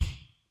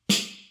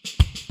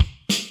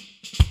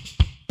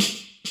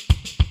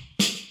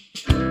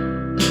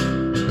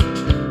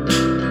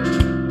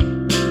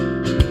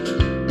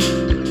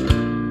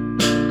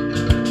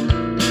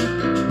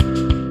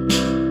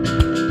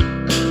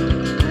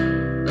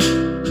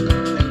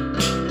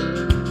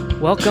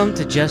Welcome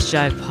to Just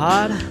Jive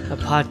Pod, a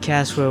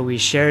podcast where we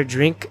share a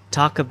drink,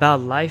 talk about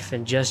life,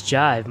 and just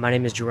jive. My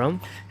name is Jerome.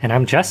 And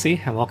I'm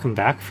Jesse, and welcome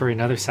back for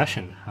another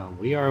session.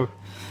 We are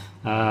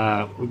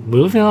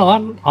moving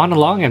on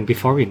along, and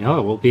before we know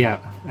it, we'll be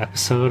at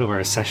episode or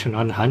a session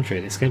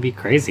 100. It's going to be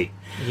crazy.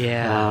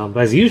 Yeah.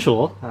 But as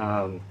usual,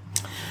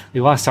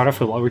 we want to start off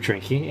with what we're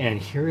drinking, and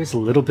here is a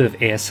little bit of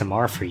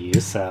ASMR for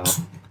you. So,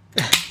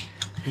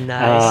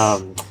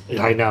 Nice.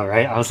 I know,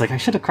 right? I was like, I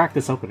should have cracked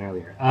this open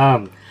earlier.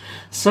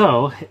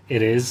 So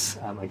it is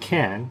a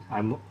can.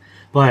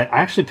 But I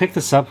actually picked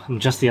this up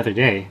just the other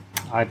day.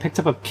 I picked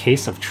up a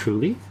case of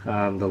Truly,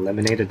 the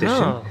lemonade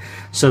edition. Oh.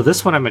 So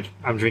this one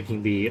I'm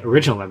drinking the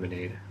original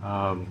lemonade.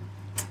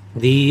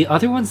 The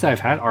other ones that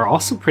I've had are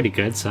also pretty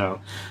good. So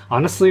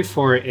honestly,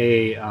 for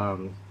a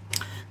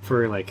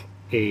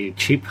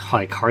cheap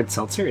hard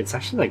seltzer, it's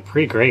actually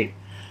pretty great.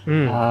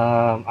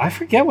 I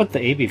forget what the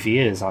ABV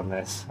is on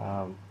this,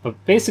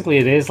 but basically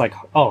it is it's 5%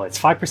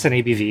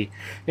 ABV.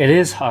 It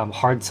is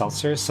hard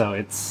seltzer, so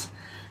it's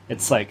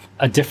like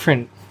a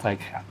different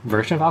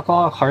version of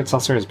alcohol. Hard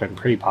seltzer has been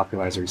pretty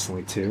popularized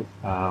recently too.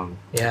 Yeah.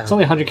 It's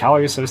only 100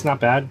 calories, so it's not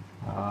bad.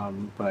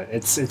 But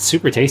it's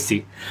super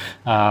tasty.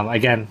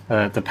 Again,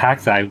 the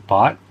pack that I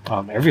bought,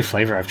 every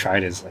flavor I've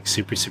tried is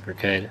super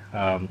good.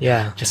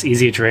 Yeah. Just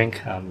easy to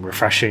drink,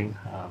 refreshing,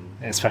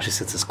 especially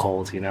since it's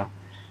cold.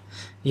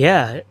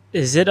 Yeah.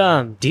 Is it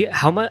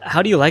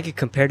how do you like it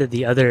compared to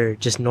the other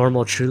just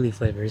normal Truly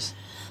flavors?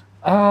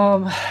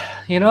 I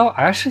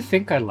actually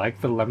think I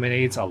like the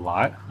lemonades a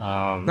lot.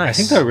 I Nice.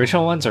 think the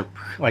original ones are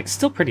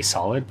still pretty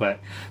solid, but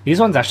these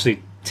ones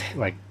actually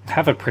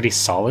have a pretty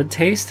solid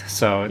taste.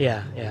 So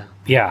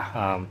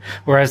Yeah.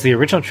 whereas the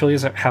original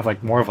Trulies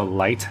have more of a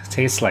light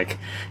taste,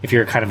 if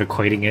you're kind of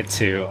equating it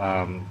to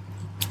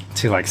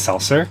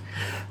seltzer,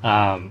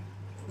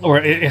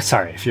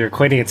 if you're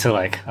equating it to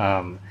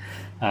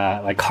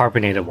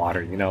carbonated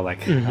water,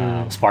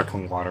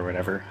 sparkling water,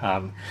 whatever.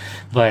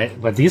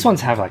 But these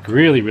ones have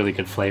really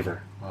good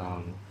flavor.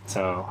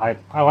 So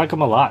I like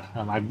them a lot.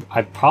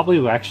 I probably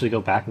will actually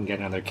go back and get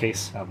another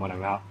case when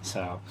I'm out.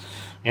 So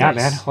yeah, Nice.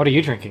 man, what are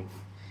you drinking?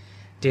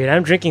 Dude,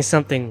 I'm drinking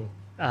something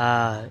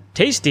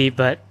tasty,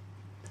 but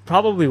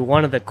probably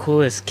one of the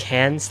coolest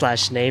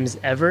can/names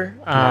ever.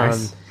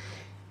 Nice.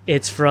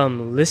 It's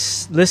from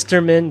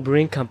Listerman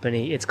Brewing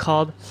Company. It's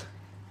called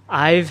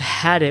I've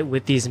Had It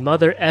with These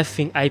Mother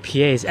Effing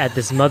IPAs at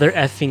this Mother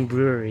Effing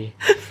Brewery.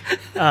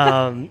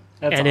 That's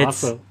and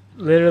awesome.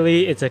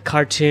 It's a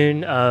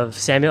cartoon of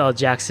Samuel L.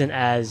 Jackson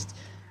as,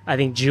 I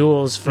think,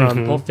 Jules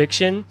from Pulp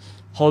Fiction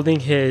holding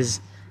his,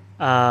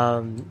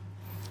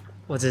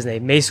 what's his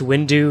name? Mace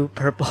Windu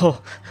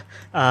purple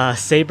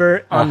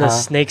saber on the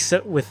snakes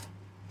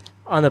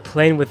on the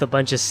plane with a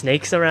bunch of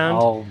snakes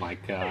around. Oh my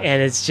god.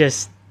 And it's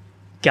just,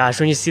 gosh,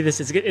 when you see this,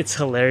 it's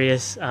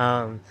hilarious.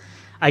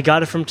 I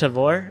got it from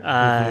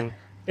Tavor.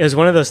 It was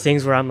one of those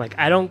things where I'm like,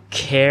 I don't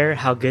care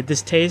how good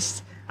this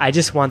tastes. I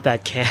just want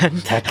that can.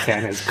 That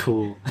can is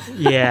cool.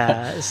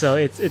 Yeah, so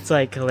it's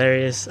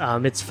hilarious.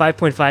 It's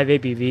 5.5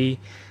 ABV.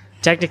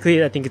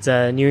 Technically, I think it's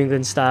a New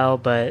England style,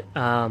 but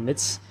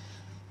it's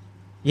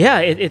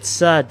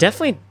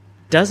definitely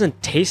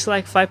doesn't taste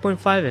like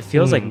 5.5. It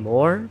feels like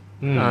more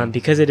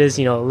because it is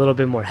a little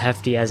bit more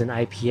hefty as an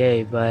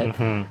IPA. But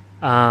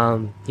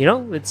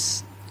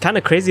it's kind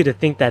of crazy to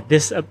think that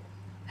this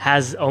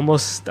has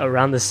almost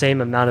around the same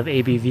amount of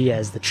ABV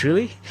as the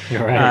Truly.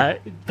 You're right.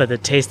 But the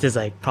taste is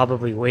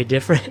probably way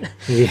different.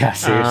 Yeah,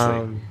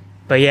 seriously.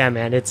 But yeah,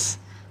 man, it's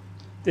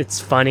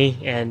funny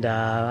and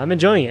I'm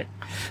enjoying it.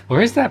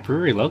 Where is that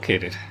brewery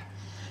located?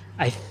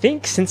 I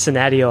think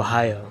Cincinnati,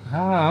 Ohio.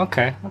 Oh,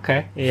 okay.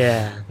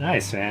 Yeah.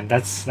 Nice, man.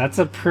 That's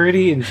a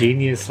pretty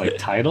ingenious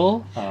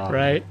title.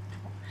 Right.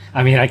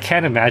 I mean, I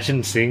can't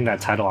imagine seeing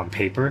that title on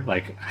paper.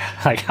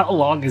 How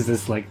long is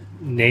this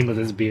name of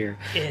this beer?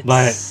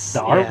 But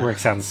the artwork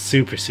sounds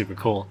super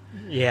cool.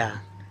 Yeah.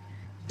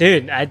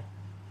 Dude, I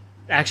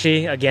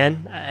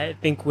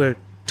think we're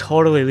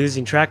totally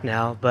losing track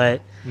now,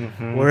 but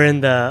we're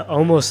in the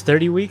almost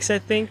 30 weeks, I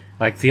think.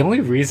 The only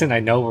reason I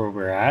know where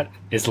we're at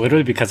is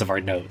literally because of our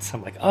notes.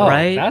 I'm like, oh,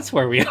 Right? That's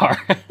where we are.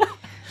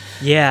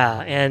 Yeah,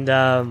 and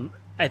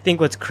I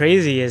think what's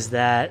crazy is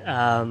that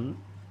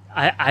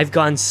I've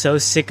gotten so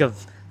sick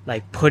of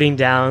putting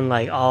down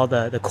all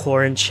the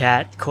core and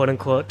chat quote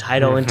unquote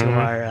title into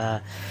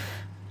our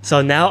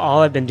so now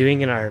all I've been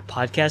doing in our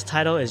podcast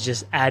title is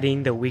just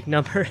adding the week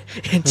number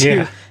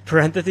into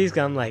parentheses.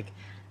 I'm like,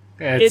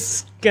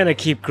 it's gonna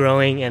keep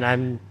growing and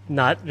I'm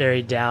not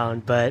very down,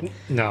 but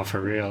no, for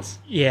reals.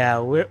 Yeah,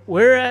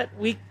 we're at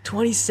week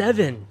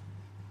 27.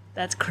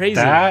 That's crazy.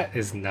 That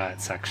is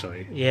nuts,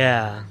 actually.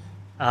 Yeah.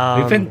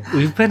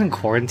 We've been in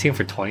quarantine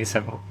for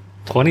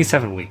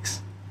 27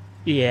 weeks.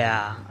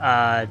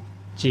 Yeah.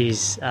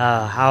 Geez.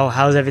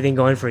 How's everything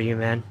going for you,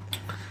 man?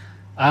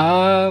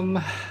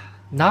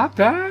 Not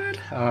bad.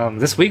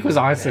 This week was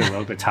honestly a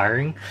little bit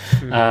tiring.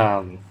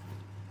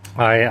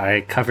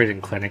 I covered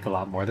in clinic a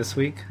lot more this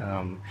week.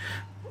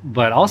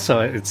 But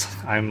also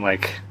I'm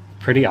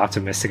pretty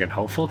optimistic and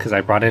hopeful because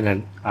I brought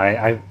in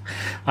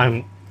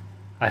I'm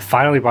I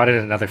finally brought in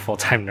another full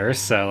time nurse,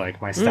 so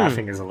like my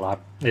staffing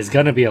is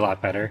gonna be a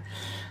lot better.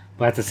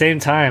 But at the same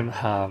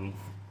time,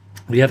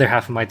 the other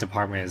half of my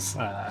department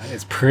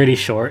is pretty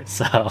short,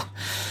 so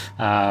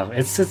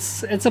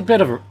it's a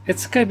bit of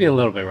it's gonna be a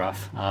little bit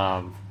rough.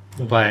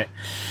 But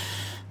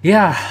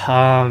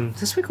yeah,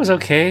 this week was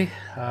okay.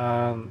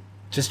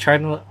 Just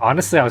trying to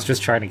honestly, I was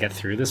just trying to get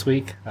through this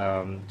week.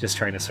 Just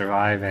trying to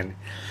survive,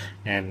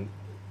 and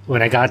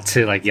when I got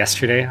to like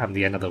yesterday on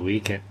the end of the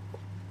week,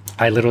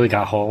 I literally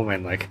got home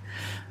and like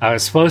I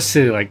was supposed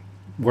to like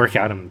work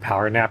out and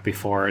power nap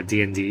before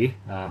D&D,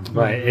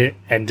 but it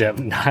ended up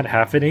not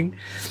happening.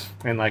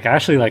 And like I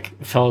actually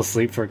like fell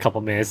asleep for a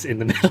couple minutes in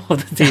the middle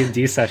of the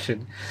D&D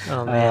session.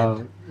 Oh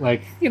man.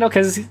 Like,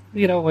 because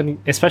when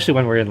especially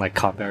when we're in like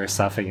combat or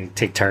stuff and you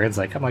take turns,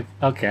 like I'm like,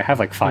 okay, I have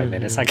like 5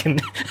 minutes, I can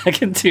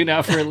tune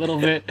out for a little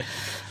bit.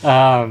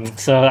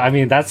 So I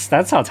mean that's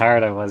how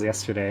tired I was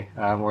yesterday,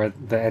 or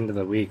at the end of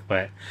the week.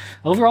 But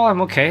overall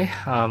I'm okay.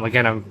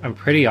 Again, I'm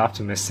pretty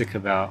optimistic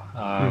about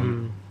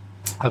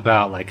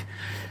like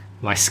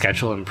my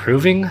schedule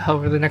improving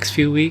over the next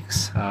few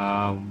weeks,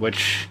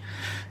 which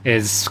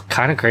is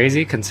kind of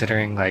crazy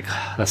considering like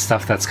the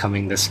stuff that's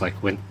coming this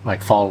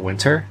like fall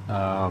winter.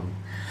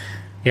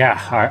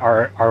 Yeah,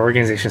 our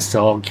organization is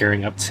still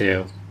gearing up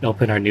to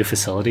open our new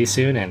facility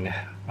soon, and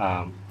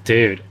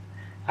dude,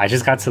 I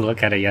just got to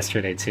look at it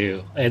yesterday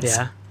too. It's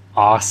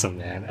awesome,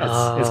 man.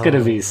 It's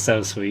gonna be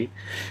so sweet.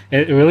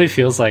 It really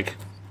feels like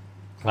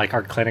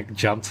our clinic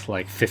jumped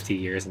like 50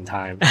 years in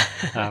time.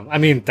 I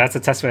mean, that's a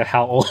testament to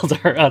how old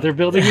our other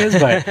building is,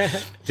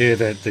 but dude,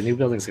 the new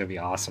building's gonna be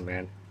awesome,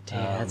 man. Dude,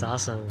 that's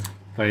awesome.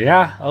 But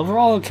yeah,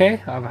 overall okay.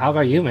 How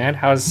about you, man?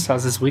 How's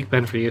this week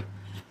been for you?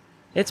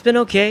 It's been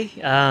okay.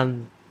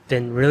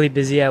 Been really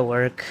busy at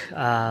work.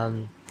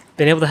 Been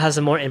able to have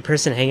some more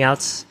in-person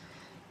hangouts,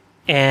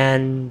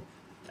 and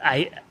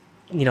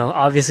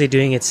obviously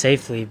doing it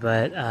safely,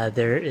 but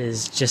there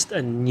is just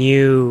a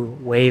new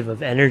wave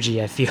of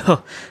energy I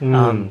feel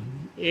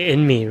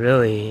in me,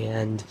 really.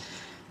 And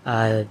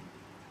I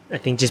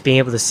think just being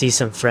able to see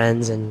some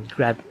friends and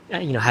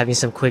having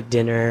some quick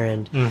dinner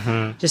and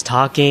just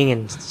talking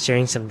and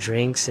sharing some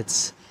drinks,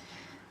 it's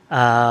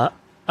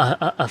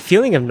a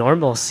feeling of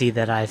normalcy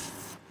that I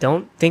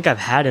don't think I've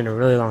had in a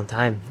really long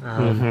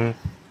time.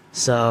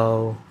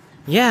 So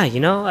yeah,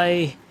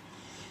 I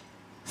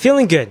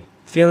feeling good.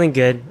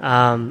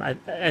 I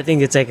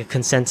think it's like a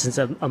consensus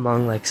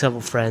among like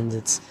several friends.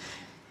 It's,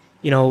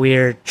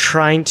 we're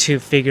trying to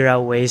figure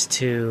out ways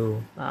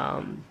to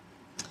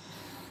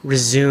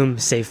resume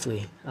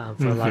safely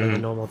for a lot of the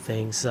normal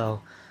things.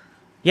 So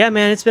yeah,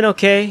 man, it's been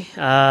okay.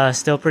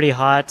 Still pretty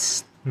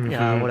hot.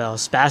 What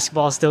else?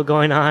 Basketball still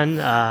going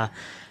on.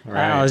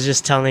 Right. I was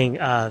just telling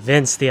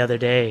Vince the other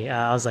day,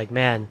 I was like,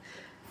 man,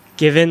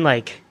 given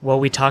like what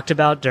we talked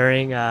about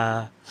during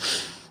our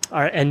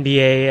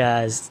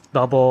NBA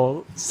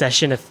bubble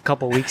session a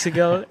couple weeks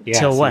ago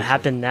to what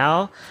happened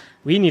now,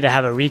 we need to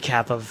have a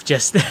recap of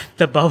just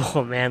the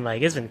bubble, man.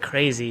 Like, it's been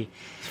crazy.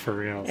 For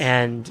real.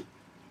 And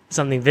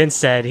something Vince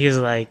said, he was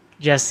like,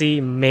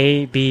 Jesse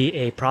may be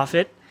a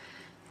prophet.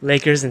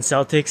 Lakers and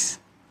Celtics,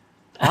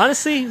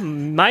 honestly,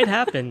 might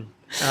happen.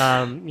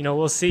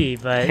 We'll see.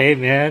 But hey,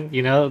 man,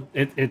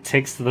 it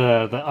takes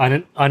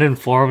the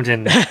uninformed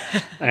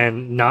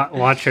and not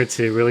watcher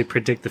to really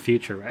predict the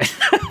future, right?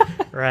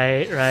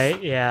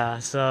 Right. Yeah.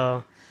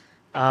 So,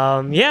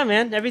 yeah,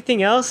 man.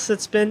 Everything else,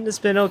 it's been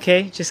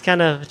okay. Just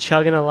kind of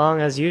chugging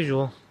along as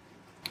usual.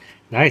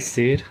 Nice,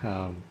 dude.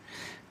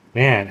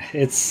 Man,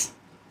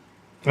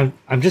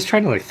 I'm just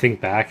trying to like think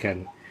back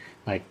and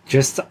like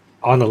just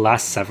on the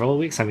last several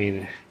weeks. I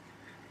mean,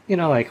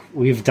 like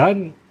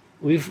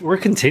we're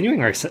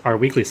continuing our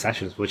weekly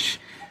sessions, which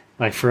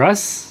like for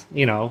us,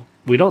 we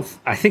don't,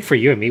 I think for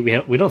you and me,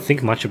 we don't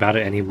think much about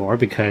it anymore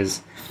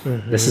because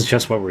this is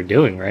just what we're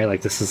doing, right?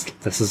 Like this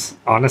is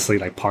honestly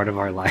like part of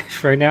our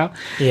life right now.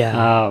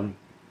 Yeah.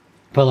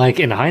 But like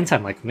in hindsight,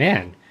 I'm like,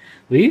 man,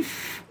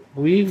 we've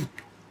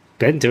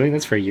been doing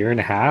this for a year and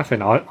a half,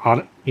 and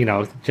on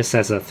just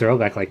as a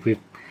throwback, like we've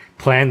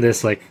planned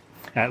this like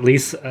at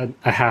least a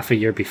half a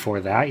year before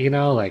that,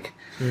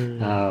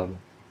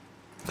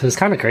 so it's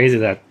kind of crazy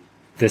that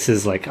this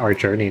is like our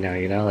journey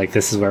now, like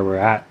this is where we're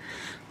at.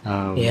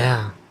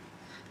 Yeah.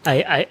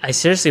 I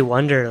seriously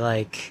wonder,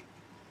 like,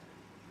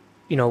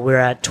 we're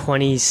at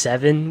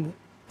 27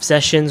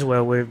 sessions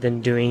where we've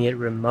been doing it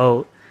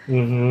remote,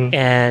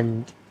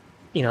 and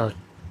kind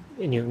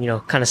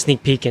of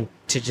sneak peek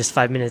into just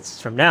 5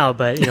 minutes from now,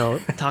 but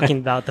talking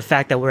about the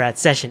fact that we're at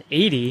session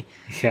 80,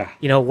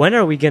 when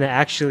are we gonna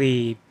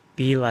actually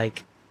be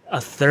like a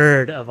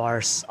third of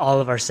all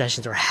of our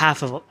sessions, or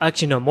half of,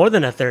 actually no, more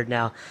than a third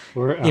now,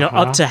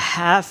 up to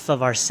half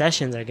of our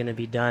sessions are gonna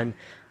be done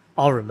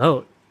all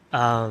remote.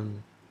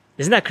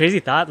 Isn't that crazy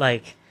thought?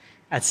 Like,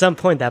 at some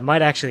point that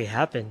might actually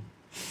happen.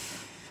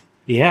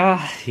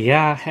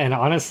 Yeah. And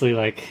honestly,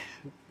 like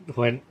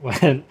when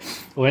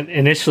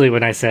initially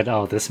when I said,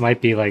 oh, this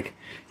might be like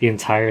the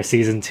entire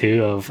season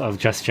 2 of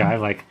Just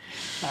Jive, like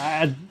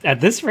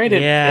at this rate,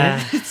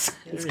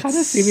 it's it's kind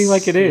of seeming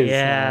like it is.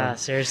 Yeah,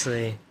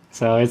 seriously.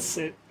 So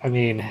I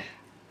mean,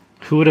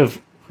 who would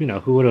have,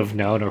 who would have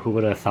known, or who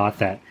would have thought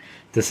that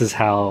this is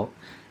how,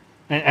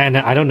 and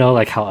I don't know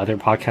like how other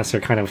podcasts are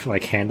kind of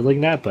like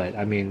handling that, but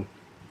I mean,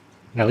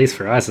 at least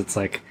for us, it's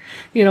like,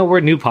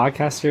 we're new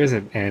podcasters,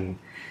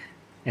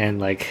 and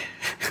like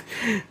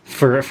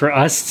for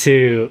us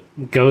to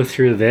go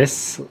through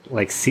this,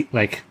 like,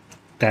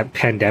 that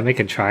pandemic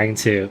and trying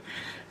to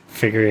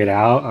figure it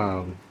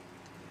out,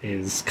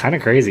 is kind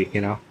of crazy,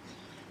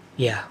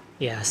 Yeah,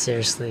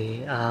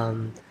 seriously.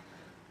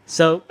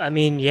 So I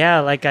mean, yeah,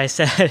 like I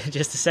said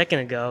just a second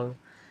ago,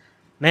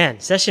 man,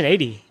 session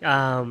 80.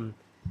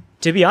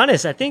 To be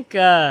honest, I think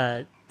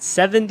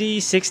 70,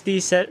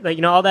 60,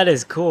 like, all that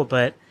is cool,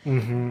 but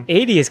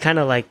 80 is kind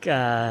of like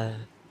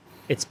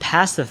it's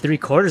past the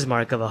 3/4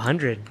 mark of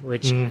 100,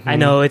 which I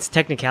know it's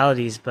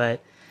technicalities,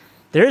 but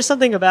there is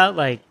something about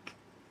like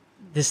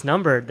this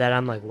number that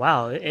I'm like,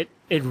 wow, it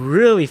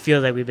really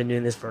feels like we've been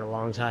doing this for a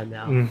long time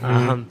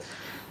now.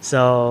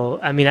 So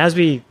I mean, as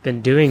we've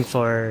been doing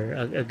for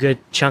a good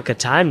chunk of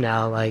time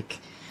now, like,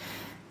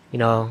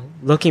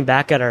 looking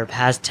back at our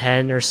past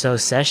 10 or so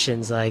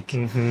sessions, like,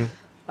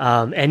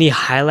 any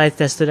highlights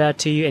that stood out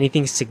to you?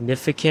 Anything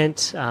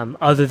significant,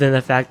 other than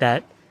the fact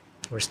that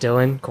we're still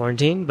in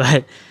quarantine?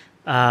 But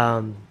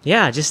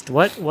yeah, just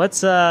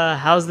what's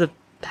how's the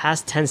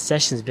past 10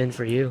 sessions been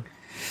for you?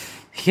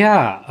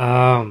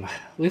 Yeah,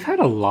 we've had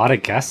a lot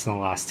of guests in the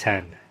last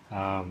 10.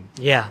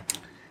 Yeah.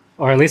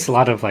 Or at least a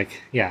lot of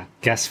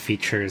guest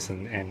features,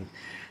 and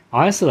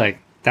honestly, like,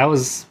 that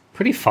was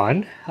pretty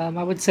fun.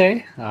 I would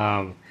say,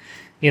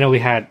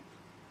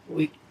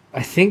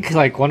 I think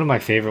like one of my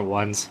favorite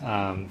ones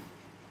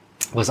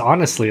was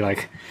honestly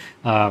like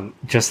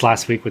just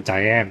last week with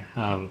Diane.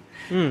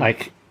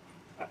 Like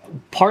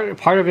part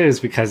of it is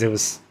because it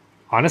was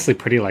honestly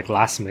pretty like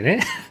last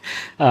minute,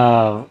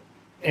 and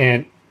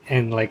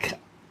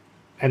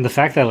the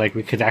fact that like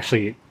we could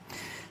actually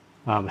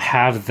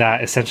have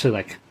that essentially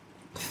like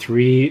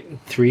three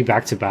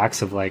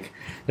back-to-backs of like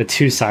the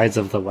two sides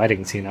of the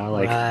weddings,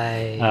 like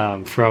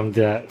right. From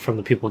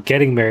the people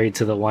getting married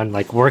to the one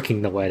like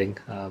working the wedding.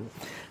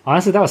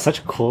 Honestly, that was such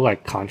a cool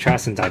like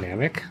contrast and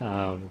dynamic,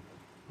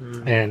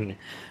 and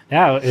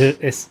yeah,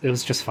 it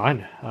was just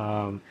fun.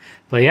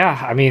 But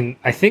yeah, I mean,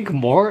 I think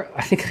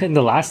in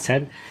the last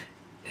 10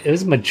 it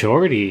was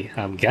majority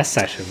guest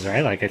sessions,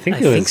 right? Like I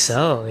think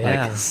so,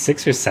 yeah. Like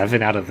 6 or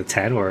 7 out of the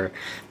 10 were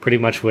pretty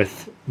much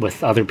with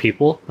other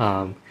people,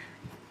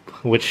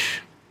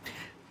 which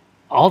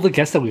all the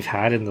guests that we've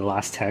had in the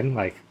last 10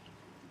 like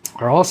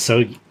are all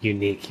so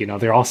unique.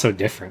 They're all so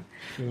different.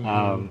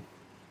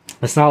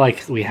 It's not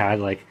like we had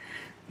like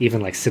even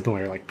like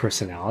similar like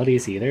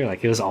personalities either.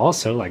 Like it was all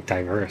so like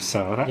diverse.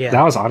 So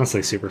that was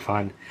honestly super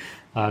fun.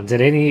 Did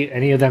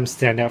any of them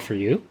stand out for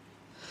you?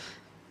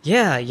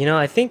 Yeah,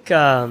 I think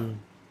the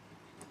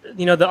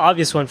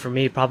obvious one for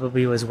me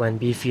probably was when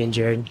Beefy and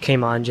Jared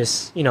came on,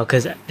 just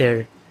because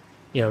they're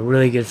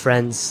really good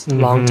friends,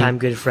 longtime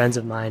good friends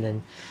of mine,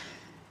 and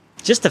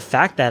just the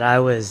fact that I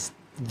was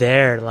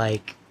there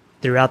like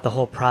throughout the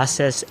whole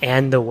process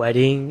and the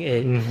wedding,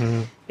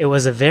 it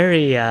was a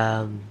very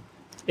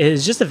it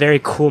was just a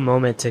very cool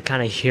moment to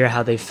kind of hear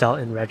how they felt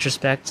in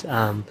retrospect,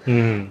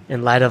 in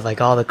light of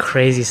like all the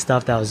crazy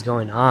stuff that was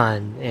going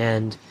on.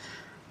 And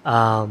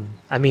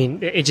I mean,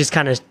 it just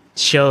kind of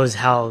shows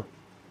how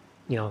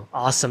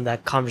awesome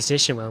that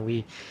conversation when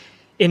we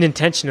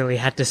unintentionally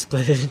had to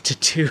split it into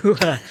 2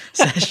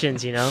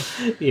 sessions. Yeah,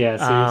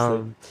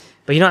 seriously.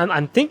 But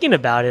I'm thinking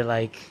about it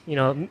like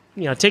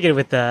take it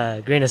with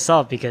a grain of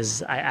salt,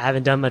 because I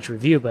haven't done much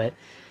review, but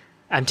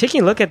I'm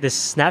taking a look at this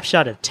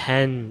snapshot of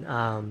 10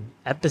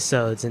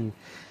 episodes, and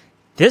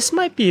this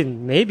might be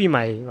maybe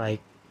my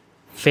like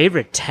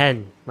favorite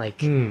 10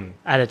 like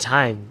at a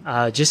time,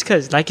 just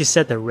because, like you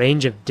said, the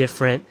range of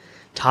different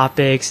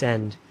topics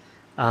and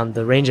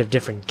the range of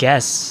different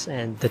guests,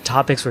 and the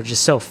topics were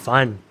just so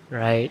fun,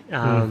 right?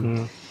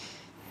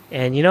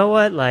 And you know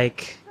what,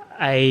 like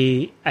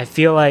I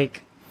feel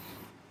like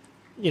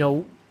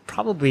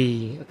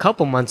probably a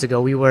couple months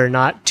ago we were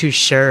not too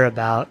sure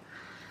about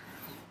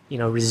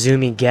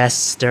resuming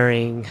guests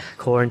during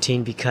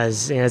quarantine,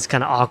 because it's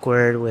kind of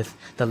awkward with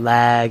the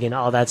lag and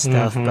all that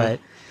stuff. But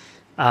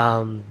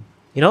a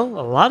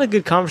lot of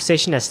good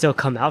conversation has still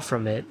come out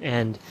from it,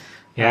 and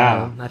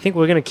I think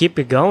we're gonna keep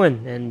it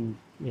going, and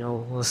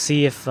we'll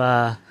see if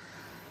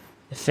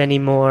any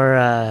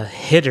more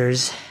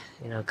hitters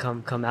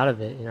come out of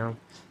it.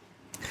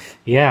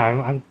 Yeah,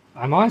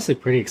 I'm honestly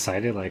pretty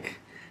excited. Like,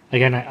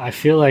 again, I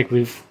feel like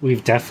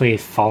we've definitely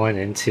fallen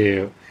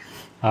into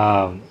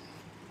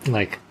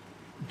like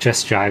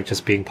Just Drive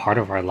just being part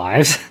of our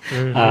lives.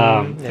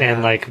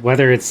 And like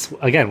whether it's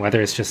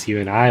just you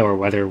and I, or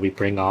whether we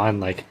bring on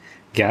like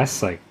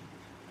guests, like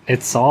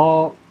it's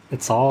all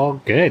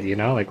good,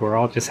 like we're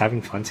all just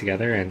having fun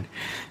together, and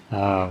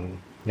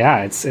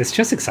it's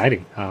just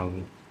exciting.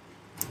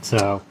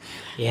 So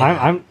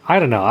I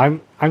don't know,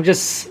 I'm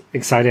just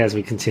excited as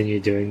we continue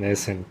doing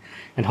this, and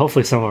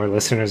hopefully some of our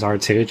listeners are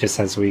too, just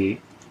as we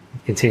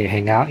continue to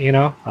hang out, you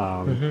know.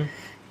 Mm-hmm.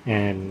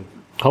 And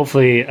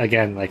hopefully,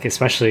 again, like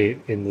especially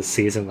in this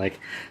season, like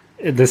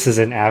this is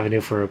an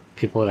avenue for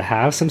people to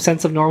have some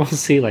sense of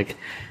normalcy, like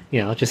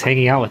just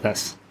hanging out with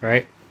us,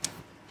 right?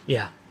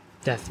 Yeah,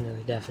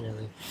 definitely,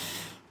 definitely.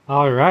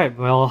 All right.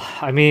 Well,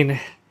 I mean,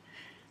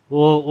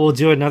 we'll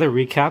do another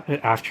recap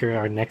after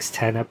our next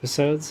 10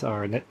 episodes,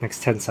 our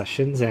next 10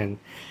 sessions, and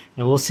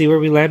we'll see where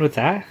we land with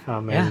that.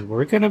 And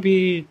we're gonna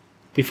be,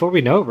 before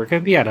we know it, we're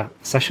gonna be at a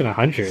session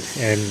 100,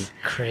 and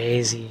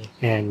crazy.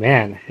 And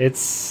man,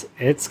 it's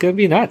gonna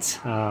be nuts.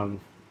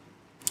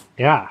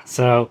 Yeah.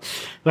 So,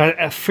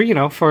 but for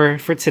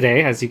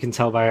today, as you can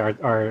tell by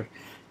our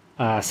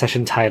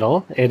session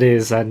title, it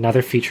is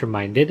another feature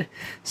minded.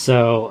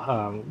 So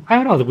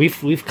I don't know,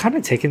 we've kind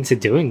of taken to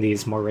doing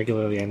these more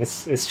regularly, and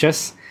it's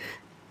just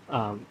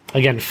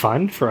again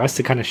fun for us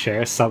to kind of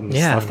share some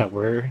stuff that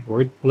we're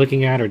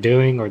looking at or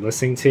doing or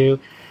listening to,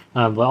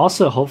 but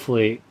also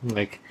hopefully,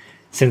 like,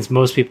 since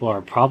most people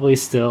are probably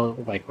still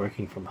like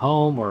working from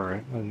home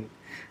or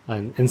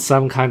in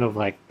some kind of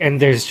like, and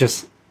there's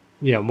just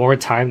more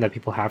time that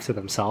people have to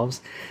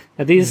themselves,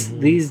 that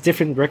these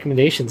different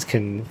recommendations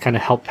can kind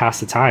of help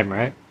pass the time,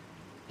 right?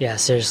 Yeah,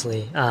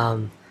 seriously.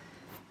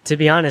 To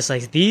be honest,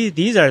 like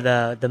these are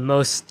the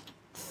most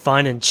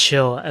fun and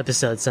chill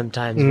episodes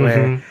sometimes,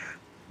 where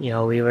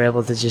we were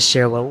able to just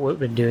share what we've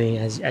been doing,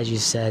 as you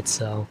said.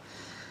 So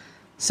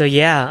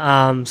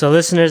yeah. So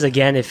listeners,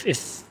 again,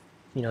 if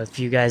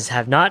you guys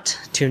have not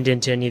tuned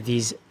into any of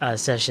these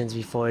sessions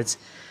before, it's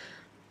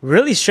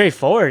really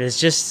straightforward. It's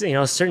just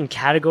certain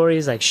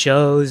categories like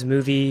shows,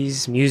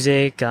 movies,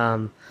 music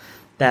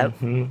that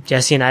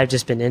Jesse and I have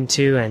just been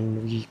into,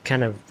 and we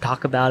kind of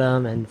talk about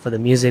them. And for the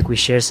music, we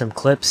share some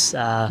clips.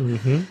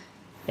 And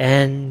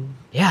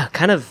yeah,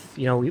 kind of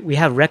we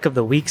have rec of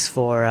the weeks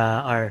for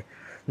our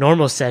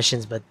normal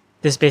sessions, but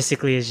this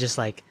basically is just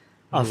like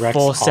a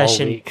full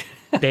session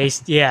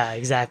based. Yeah,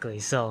 exactly.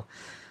 So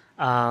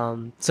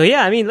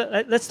yeah, I mean,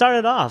 let's start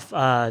it off.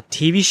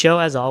 TV show,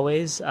 as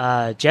always.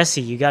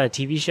 Jesse, you got a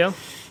TV show?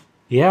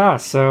 Yeah,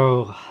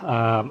 so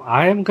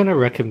I am going to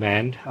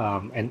recommend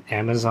an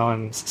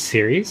Amazon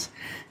series.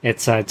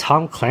 It's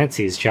Tom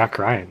Clancy's Jack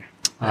Ryan.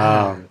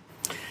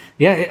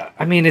 Yeah,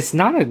 I mean, it's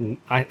not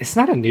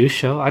a new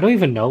show. I don't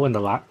even know when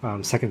the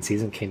second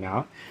season came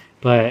out,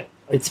 but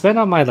it's been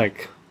on my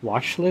like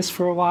watch list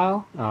for a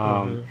while.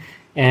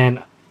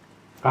 And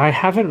I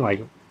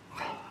haven't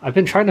I've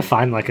been trying to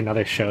find like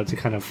another show to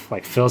kind of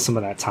like fill some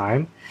of that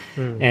time,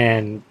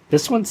 and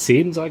this one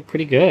seems like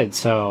pretty good.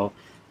 So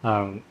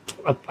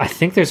I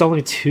think there's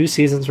only 2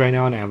 seasons right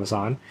now on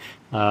Amazon,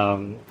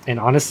 and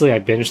honestly, I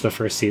binged the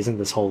first season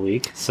this whole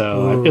week,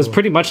 so it was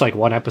pretty much like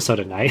 1 episode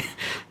a night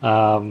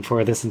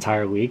for this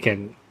entire week,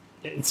 and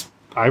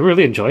I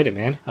really enjoyed it,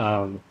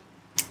 man.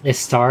 It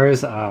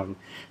stars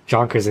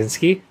John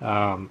Krasinski,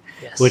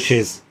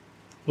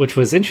 which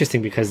was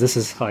interesting because this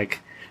is like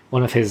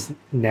one of his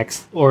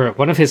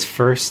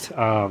first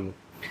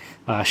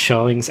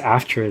showings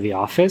after The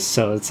Office,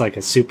 so it's like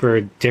a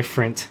super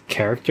different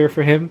character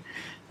for him.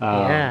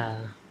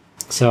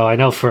 So I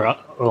know for a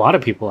lot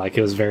of people, like,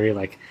 it was very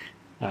like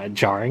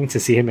jarring to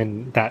see him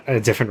in a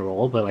different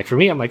role, but like for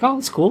me, I'm like, oh,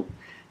 it's cool,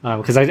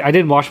 because I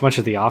didn't watch much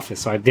of The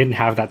Office, so I didn't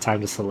have that time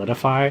to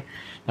solidify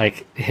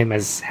like him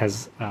as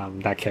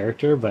that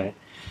character. But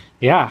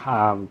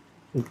yeah,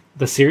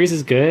 the series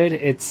is good.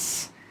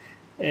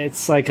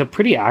 It's like a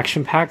pretty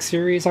action-packed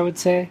series, I would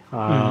say.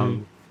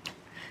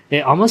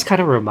 It almost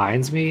kind of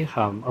reminds me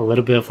a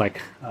little bit of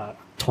like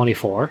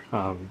 24,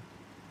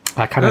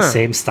 that kind of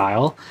same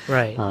style.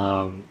 Right.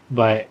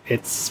 But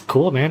it's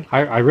cool, man.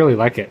 I really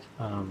like it.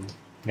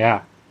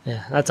 Yeah.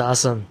 Yeah, that's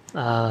awesome.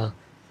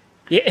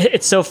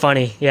 It's so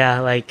funny.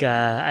 Yeah, like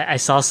I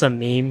saw some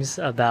memes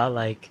about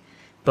like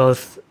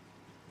both,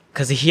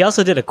 because he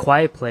also did A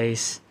Quiet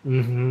Place,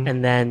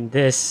 and then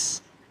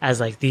this as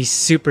like these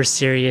super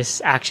serious,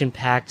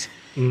 action-packed,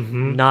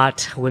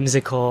 not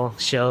whimsical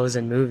shows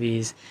and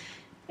movies.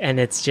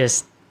 And it's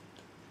just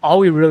all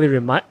we really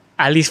remind,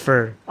 at least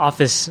for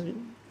Office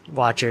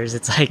watchers,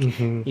 it's like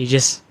you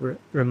just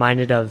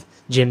reminded of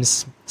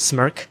Jim's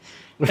smirk.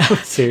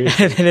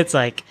 Seriously. And then it's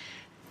like,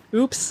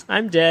 oops,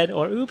 I'm dead,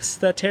 or oops,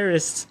 the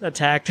terrorists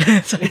attacked.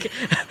 It's like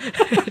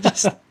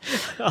just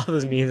all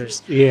those memes are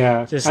just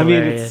hilarious. I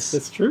mean,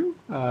 it's true.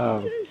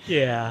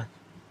 Yeah.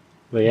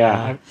 But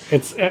yeah,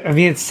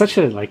 it's such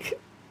a, like,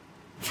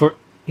 for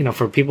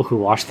people who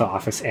watch The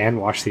Office and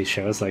watch these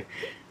shows, like,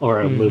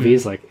 or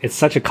movies, like, it's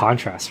such a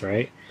contrast,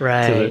 right?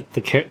 Right.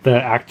 To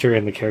the actor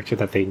and the character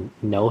that they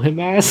know him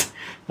as.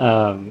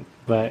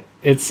 But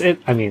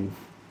I mean,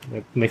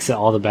 it makes it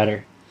all the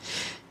better.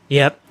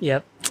 Yep.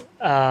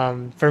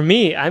 For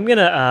me, I'm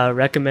gonna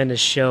recommend a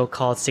show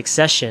called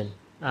Succession.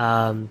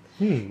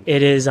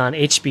 It is on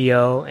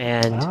HBO,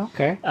 and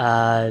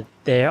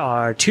there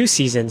are 2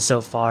 seasons so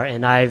far,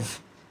 and I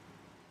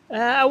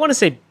want to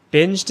say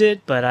binged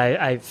it, but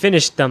I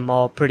finished them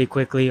all pretty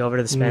quickly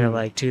over the span of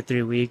like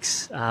 2-3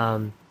 weeks.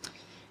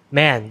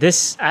 Man,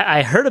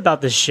 I heard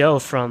about this show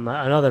from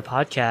another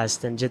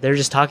podcast, and they're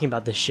just talking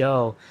about the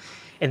show,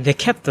 and they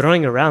kept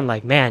throwing around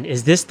like, man,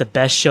 is this the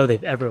best show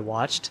they've ever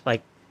watched?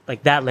 Like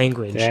that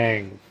language.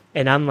 Dang.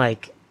 And I'm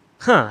like,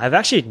 huh, I've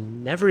actually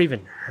never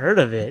even heard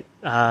of it.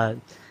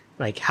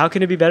 Like, how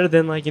can it be better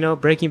than, like,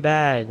 Breaking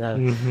Bad,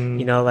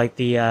 like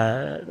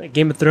the like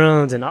Game of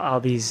Thrones and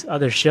all these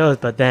other shows?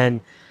 But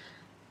then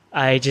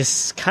I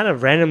just kind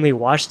of randomly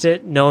watched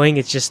it, knowing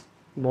it's just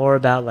more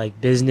about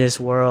like business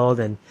world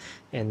and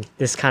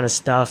this kind of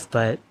stuff.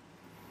 But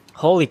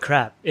holy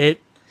crap,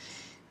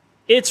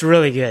 it's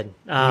really good.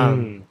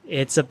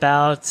 It's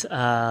about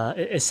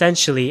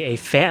essentially a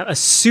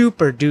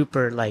super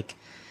duper like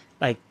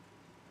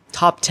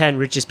top 10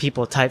 richest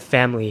people type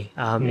family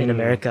in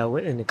America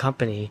in the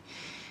company,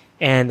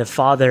 and the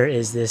father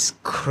is this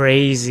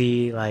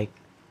crazy, like,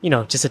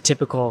 just a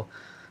typical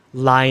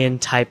lion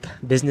type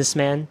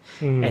businessman,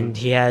 and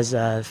he has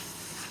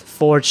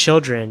 4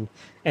 children,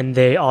 and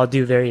they all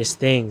do various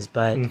things.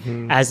 But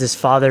as this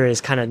father is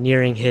kind of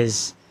nearing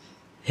his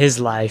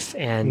life,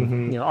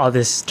 and all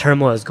this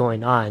turmoil is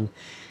going on,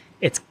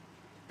 it's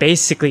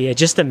basically,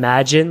 just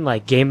imagine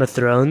like Game of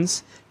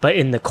Thrones but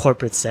in the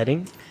corporate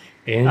setting.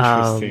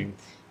 Interesting.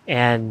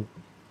 And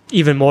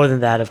even more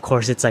than that, of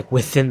course, it's like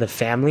within the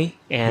family,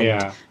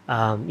 and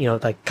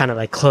like kind of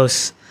like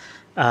close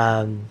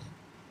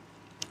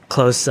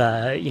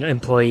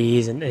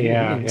employees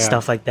and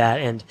stuff like that.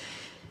 And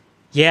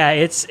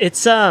it's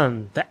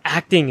the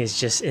acting is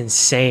just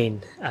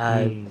insane.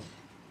 And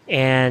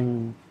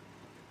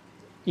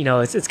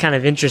it's kind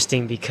of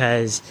interesting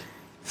because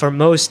for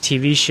most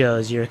TV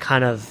shows, you're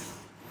kind of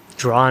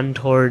drawn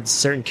towards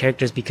certain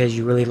characters because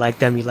you really like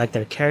them, you like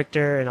their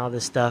character and all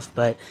this stuff.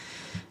 But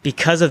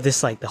because of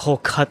this, like the whole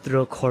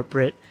cutthroat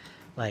corporate,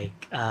 like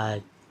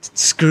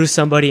screw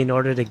somebody in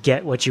order to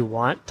get what you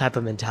want type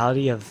of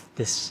mentality of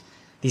these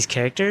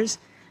characters,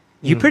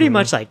 you pretty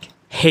much like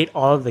hate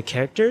all of the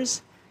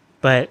characters,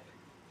 but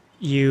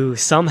you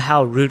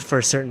somehow root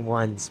for certain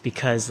ones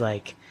because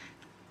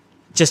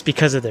just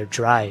because of their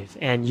drive,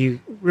 and you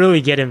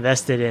really get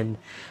invested in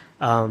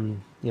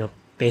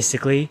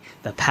basically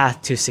the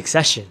path to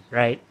succession,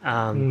 right?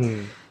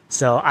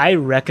 So I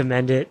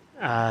recommend it.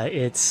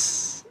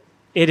 It's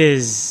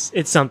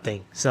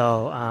something.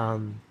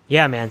 So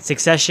yeah, man,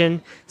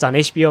 Succession. It's on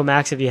HBO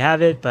Max if you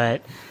have it,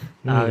 but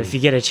if you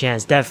get a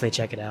chance, definitely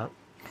check it out.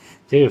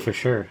 Dude, for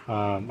sure.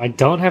 I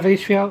don't have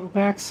HBO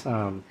Max,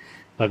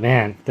 but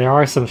man, there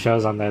are some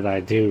shows on there that I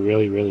do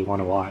really, really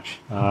want to watch.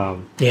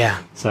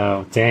 Yeah.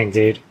 So dang,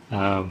 dude.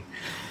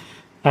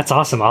 That's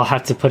awesome. I'll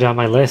have to put it on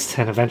my list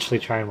and eventually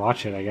try and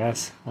watch it, I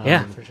guess.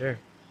 Yeah, for sure.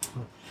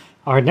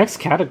 Our next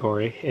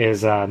category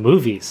is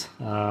movies.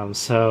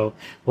 So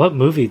what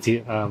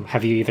movie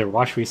have you either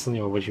watched recently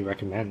or would you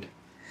recommend?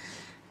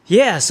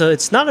 Yeah, so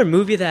it's not a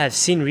movie that I've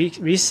seen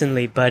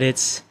recently, but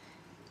it's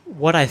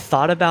what I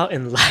thought about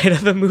in light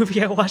of a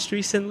movie I watched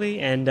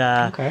recently, and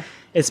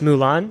it's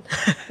Mulan,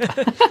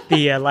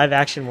 the live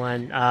action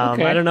one.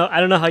 I don't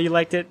know how you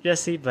liked it,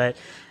 Jesse, but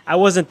I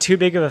wasn't too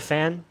big of a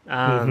fan.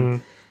 I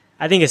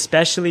think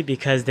especially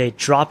because they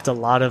dropped a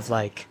lot of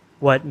like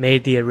what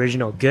made the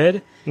original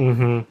good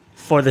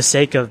for the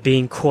sake of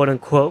being quote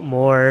unquote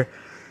more,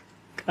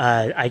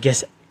 I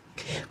guess,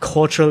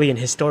 culturally and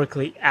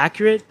historically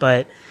accurate.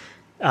 But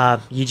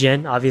Yi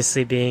Jian,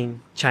 obviously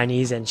being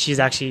Chinese, and she's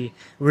actually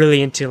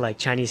really into like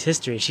Chinese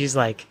history. She's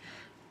like,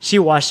 she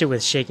watched it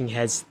with shaking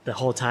heads the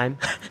whole time.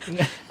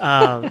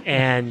 So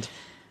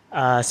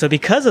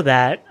because of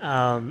that,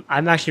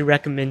 I'm actually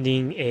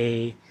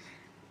recommending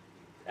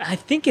I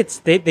think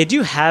they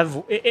do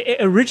have, it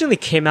originally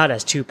came out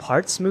as 2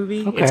 parts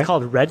movie. Okay. It's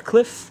called Red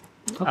Cliff.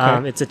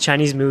 Okay. It's a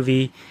Chinese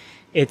movie.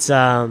 It's,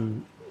 I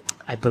don't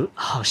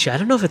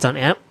know if it's on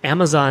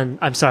Amazon,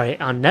 on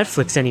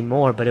Netflix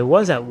anymore, but it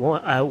was at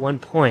one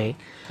point.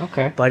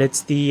 Okay. But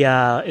it's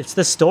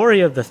the story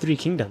of the 3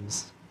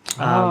 kingdoms.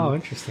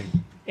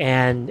 Interesting.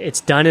 And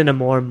it's done in a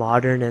more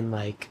modern and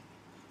like,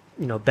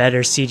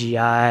 better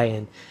CGI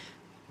and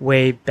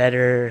way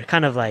better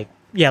kind of like,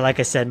 like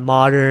I said,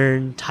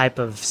 modern type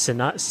of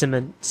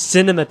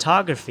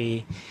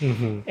cinematography,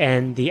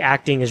 and the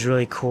acting is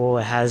really cool.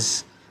 It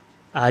has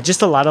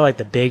just a lot of like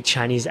the big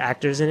Chinese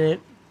actors in it.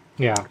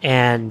 Yeah.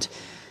 And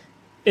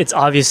it's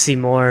obviously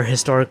more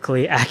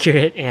historically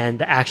accurate, and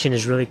the action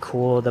is really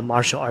cool. The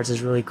martial arts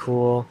is really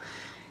cool.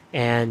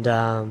 And,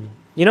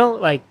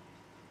 like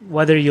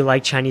whether you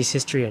like Chinese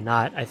history or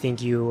not, I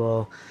think you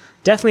will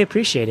definitely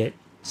appreciate it.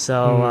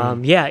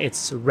 So,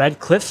 it's Red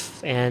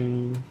Cliff,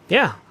 and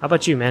how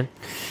about you, man?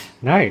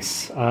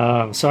 Nice.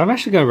 So I'm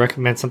actually going to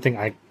recommend something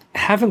I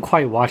haven't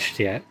quite watched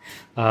yet.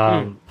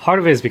 Part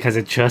of it is because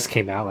it just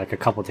came out like a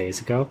couple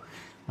days ago.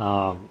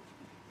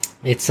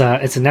 It's a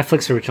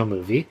Netflix original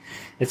movie.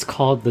 It's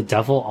called The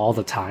Devil All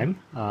the Time.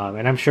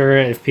 And I'm sure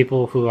if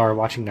people who are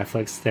watching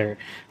Netflix, they're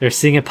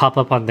seeing it pop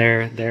up on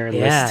their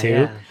list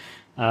too.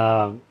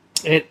 Yeah.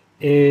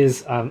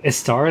 It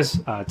stars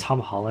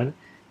Tom Holland.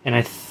 And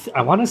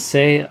I want to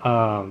say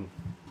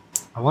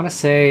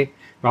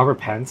Robert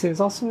Pattinson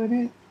is also in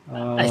it.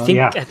 I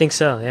think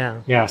so.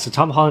 Yeah. Yeah. So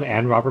Tom Holland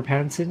and Robert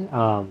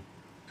Pattinson.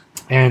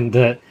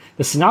 And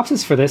The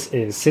synopsis for this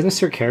is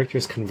sinister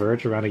characters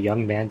converge around a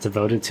young man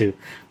devoted to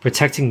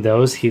protecting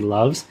those he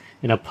loves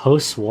in a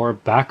post-war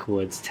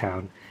backwoods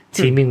town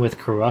teeming with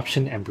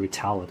corruption and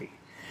brutality.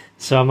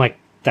 So I'm like,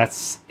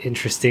 that's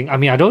interesting. I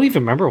mean, I don't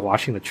even remember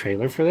watching the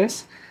trailer for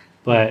this,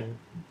 but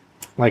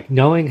like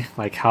knowing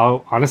like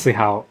how honestly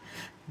how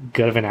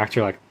good of an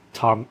actor like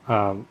Tom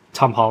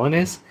Holland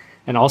is,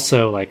 and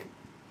also like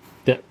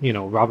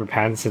Robert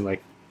Pattinson,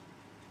 like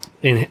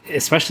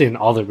especially in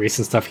all the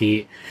recent stuff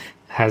he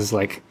has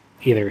like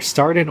either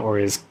starred in or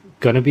is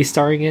gonna be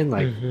starring in,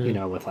 like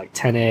with like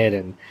Tenet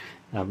and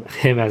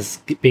him as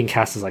being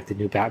cast as like the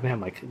new Batman.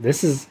 Like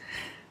this is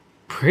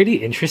pretty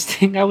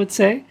interesting, I would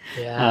say.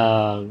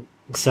 Yeah.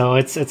 So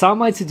it's on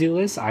my to-do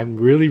list. I'm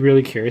really,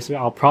 really curious.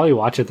 I'll probably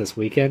watch it this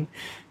weekend.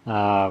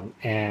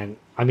 And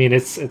I mean,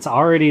 it's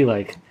already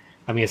like,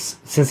 I mean,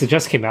 since it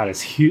just came out,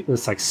 it's huge.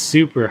 It's like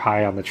super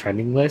high on the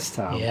trending list.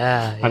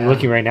 I'm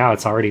looking right now.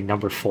 It's already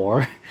number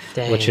 4,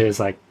 which is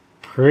like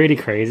pretty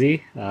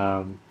crazy.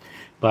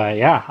 But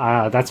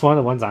yeah, that's one of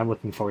the ones I'm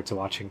looking forward to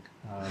watching.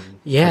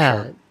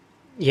 Yeah. Sure.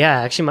 Yeah.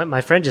 Actually,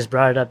 my friend just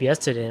brought it up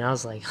yesterday, and I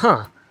was like,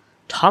 huh,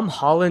 Tom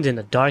Holland in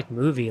a dark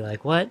movie.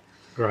 Like, what?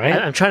 Right.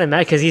 I'm trying to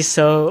imagine because he's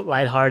so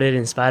lighthearted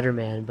in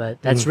Spider-Man, but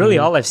that's really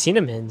all I've seen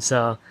him in.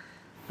 So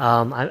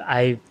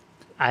I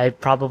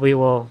probably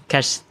will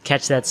catch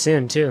that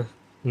soon too.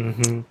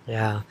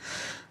 Yeah.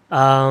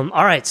 All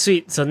right,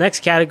 sweet. So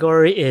next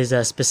category is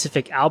a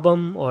specific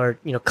album or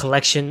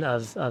collection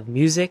of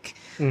music.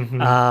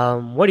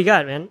 What do you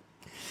got, man?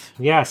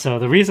 Yeah. So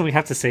the reason we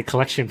have to say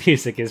collection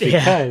music is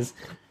because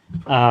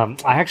I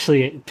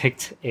actually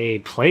picked a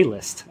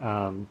playlist.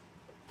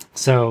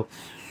 So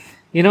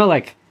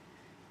like.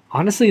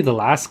 Honestly, the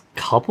last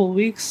couple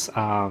weeks,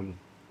 I've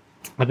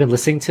been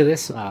listening to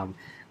this. I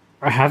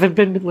haven't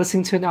been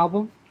listening to an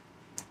album,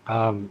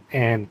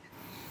 and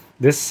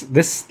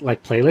this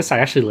like playlist I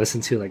actually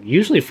listen to like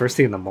usually first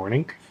thing in the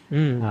morning.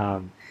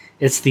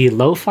 It's the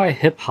lo-fi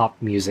hip hop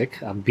music,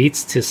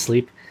 beats to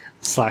sleep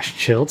 /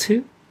 chill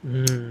to.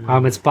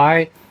 It's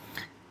by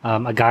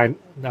a guy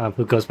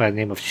who goes by the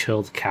name of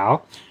Chilled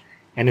Cow,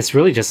 and it's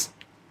really just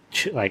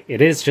like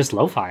it is just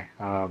lo-fi.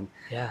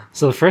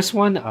 So the first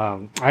one,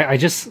 I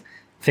just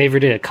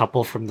favorited a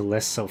couple from the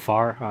list so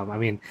far. I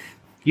mean,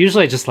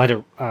 usually I just let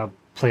it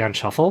play on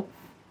shuffle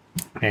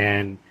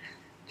and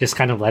just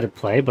kind of let it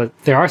play. But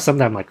there are some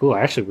that I'm like, ooh,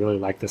 I actually really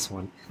like this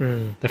one.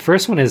 The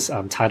first one is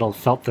titled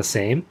 "Felt the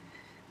Same"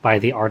 by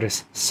the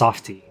artist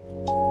Softy.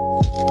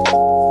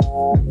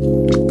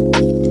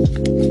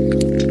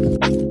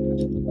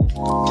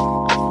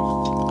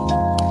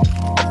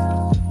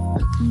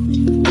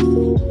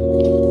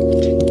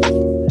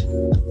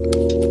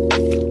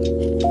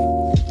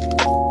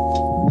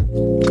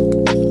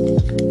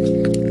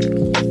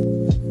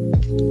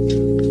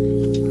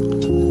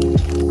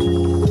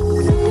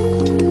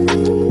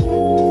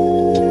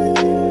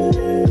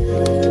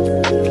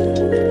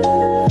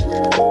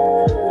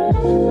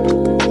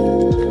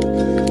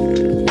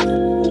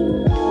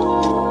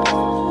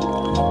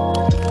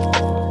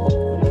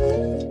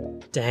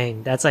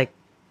 Dang, that's like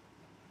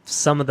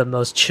some of the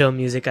most chill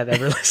music I've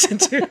ever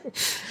listened to.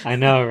 I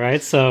know,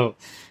 right? So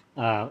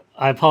I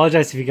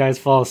apologize if you guys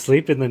fall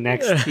asleep in the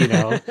next,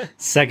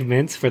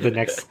 segment for the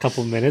next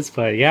couple minutes.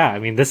 But yeah, I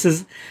mean, this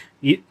is,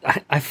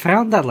 I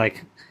found that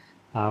like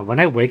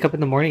when I wake up in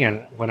the morning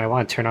and when I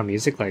want to turn on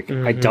music, like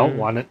I don't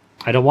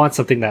want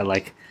something that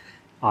like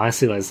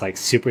honestly is like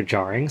super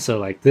jarring. So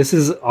like this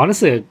is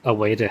honestly a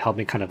way to help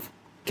me kind of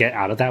get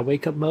out of that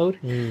wake up mode.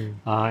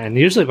 And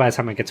usually by the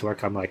time I get to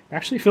work, I'm like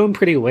actually feeling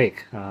pretty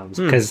awake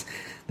because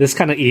this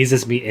kind of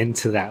eases me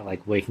into that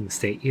like waking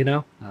state,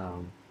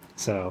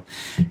 So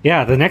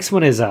yeah, the next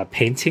one is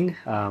Painting.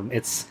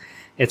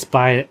 It's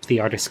by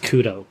the artist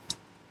Kudo.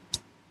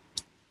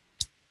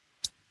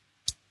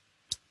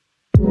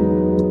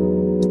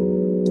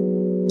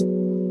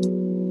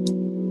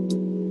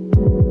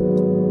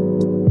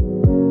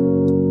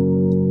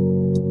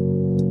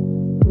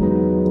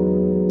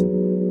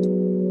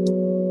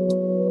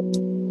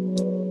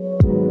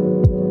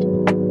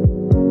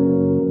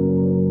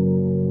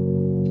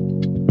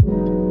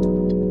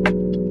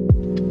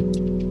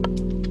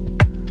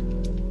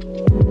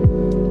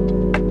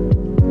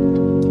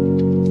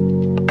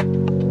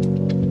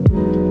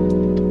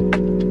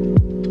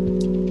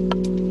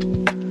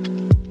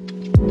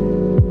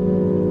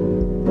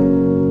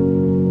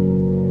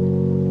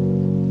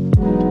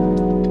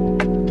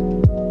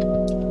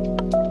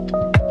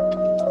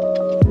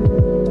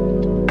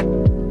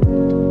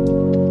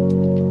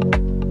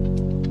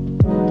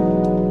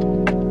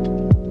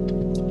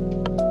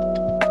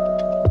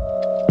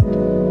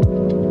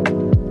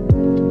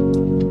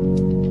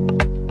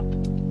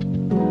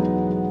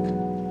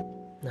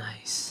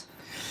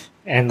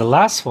 And the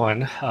last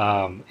one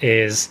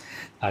is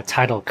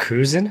titled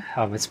Cruisin'.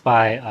 It's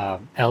by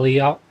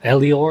Elior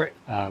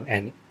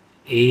and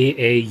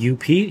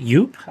AAUP.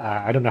 Yoop.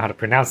 I don't know how to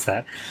pronounce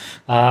that.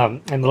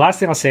 And the last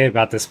thing I'll say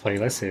about this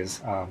playlist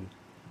is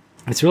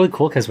it's really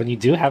cool because when you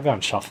do have it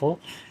on shuffle,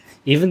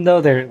 even though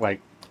they're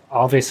like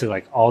obviously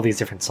like all these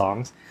different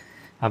songs,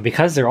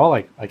 because they're all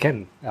like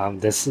again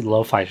this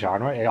lo-fi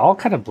genre, it all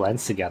kind of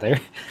blends together,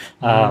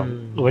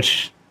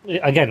 which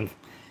again,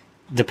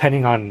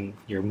 depending on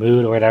your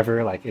mood or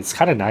whatever, like it's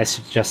kind of nice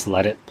to just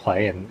let it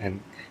play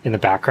and in the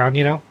background,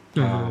 you know.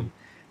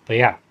 But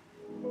yeah.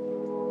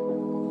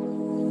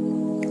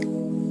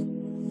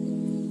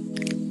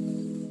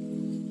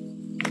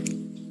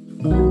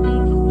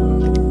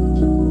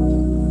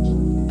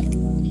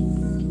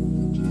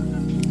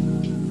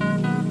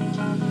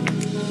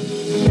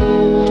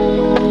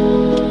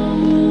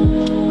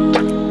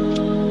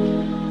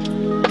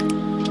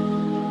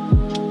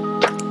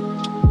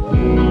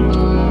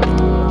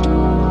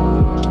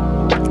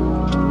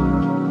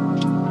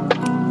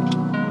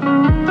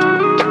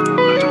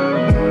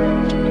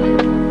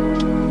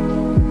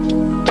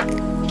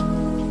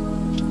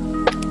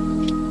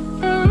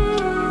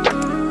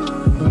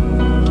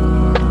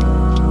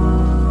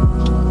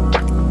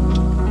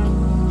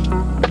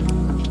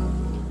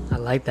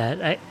 Like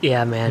that.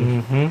 Yeah,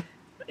 man.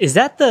 Is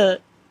that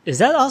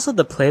also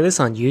the playlist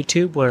on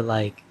YouTube where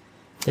like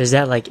there's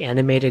that like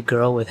animated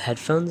girl with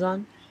headphones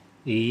on?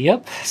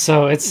 Yep.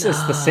 So it's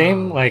the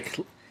same like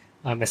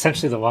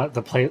essentially the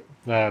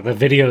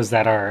videos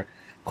that are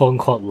quote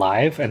unquote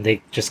live and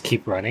they just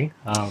keep running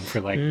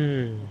for like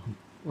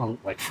well,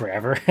 like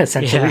forever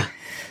essentially.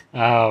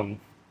 Yeah,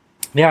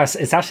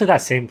 it's actually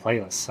that same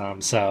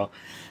playlist. So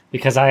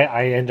because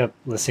I end up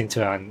listening to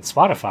it on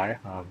Spotify.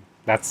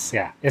 It's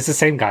the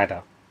same guy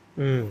though.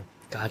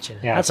 Gotcha.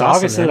 Yeah, that's so awesome,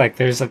 obviously man. like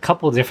there's a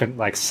couple different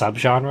like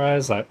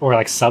subgenres or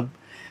like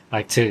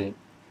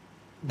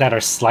that are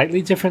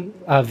slightly different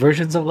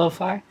versions of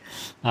lo-fi.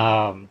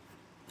 But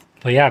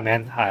yeah,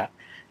 man,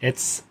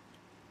 it's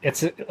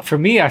for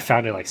me. I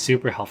found it like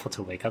super helpful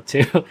to wake up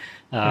to.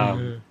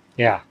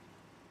 Yeah.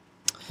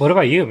 What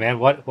about you, man?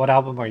 What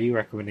album are you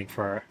recommending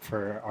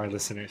for our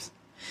listeners?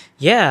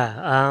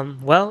 Yeah.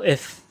 Well,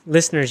 if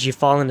listeners you've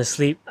fallen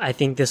asleep, I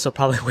think this will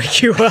probably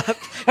wake you up.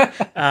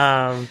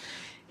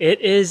 It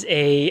is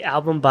a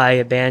album by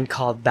a band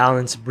called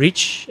Balance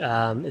Breach.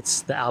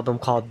 It's the album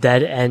called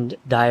Dead End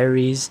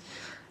Diaries.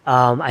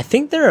 I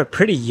think they're a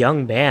pretty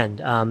young band.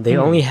 They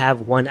only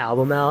have one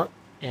album out,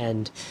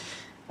 and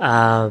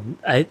God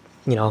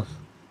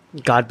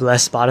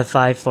bless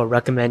Spotify for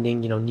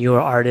recommending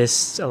newer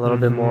artists, a little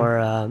bit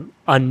more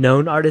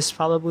unknown artists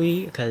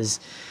probably, because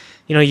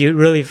you're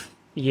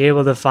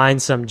able to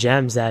find some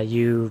gems that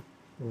you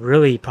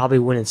really probably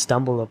wouldn't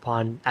stumble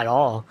upon at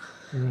all.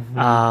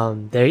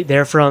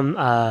 They're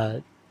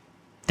from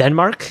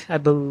Denmark, I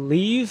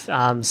believe.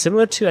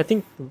 Similar to I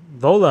think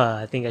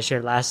Vola, I think I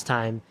shared last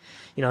time.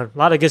 A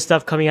lot of good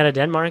stuff coming out of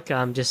Denmark.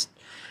 Just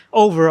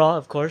overall,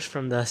 of course,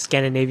 from the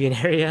Scandinavian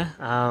area.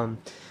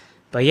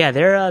 But yeah,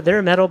 they're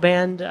a metal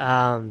band.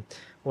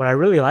 What I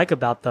really like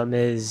about them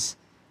is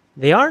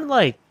they aren't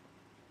like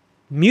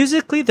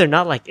musically, they're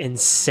not like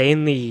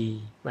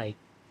insanely like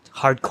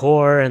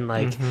hardcore and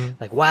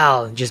like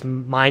wow, just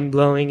mind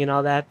blowing and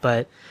all that.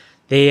 But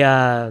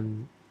they're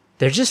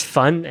just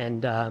fun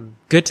and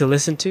good to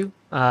listen to.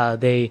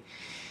 They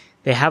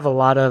have a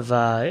lot of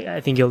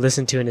I think you'll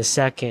listen to in a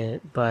second,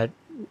 but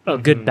a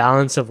good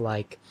balance of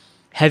like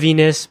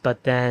heaviness,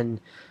 but then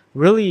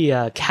really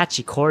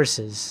catchy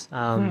choruses.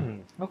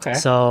 Okay.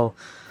 So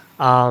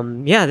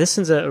this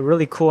is a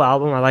really cool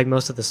album. I like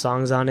most of the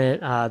songs on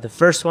it. The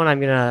first one I'm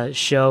gonna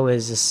show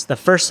is the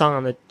first song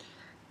on the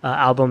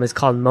album is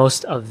called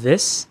Most of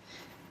This,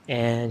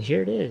 and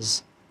here it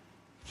is.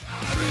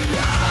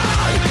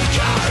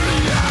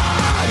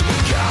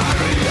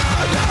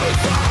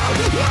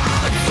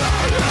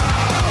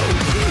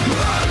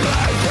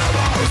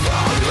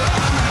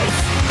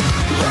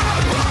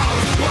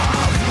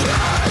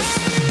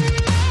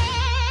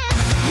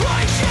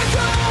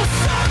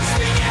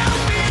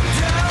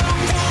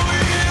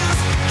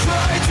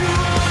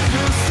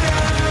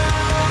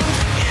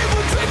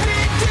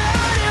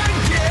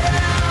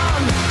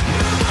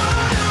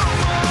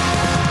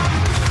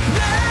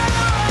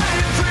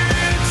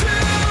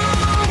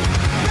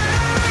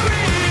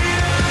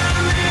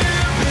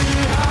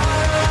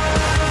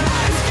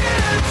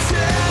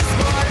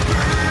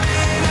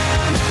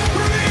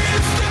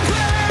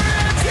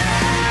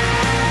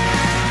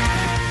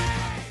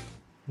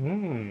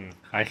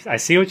 I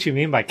see what you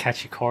mean by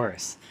catchy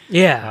chorus.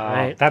 Yeah,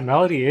 right. That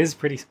melody is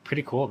pretty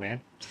cool,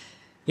 man.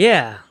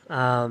 Yeah,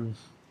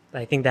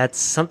 I think that's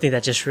something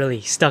that just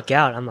really stuck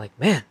out. I'm like,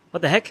 man,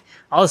 what the heck?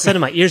 All of a sudden,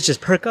 my ears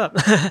just perk up.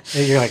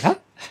 And you're like, huh?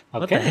 Okay.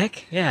 What the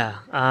heck? Yeah.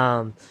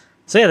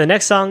 So yeah, the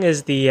next song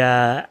is the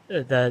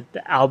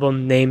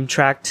album name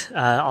tracked.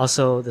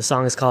 Also, the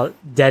song is called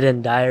Dead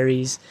End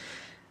Diaries.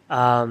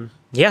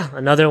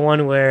 Another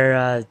one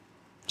where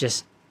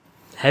just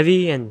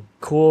heavy and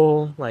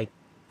cool, like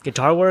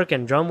guitar work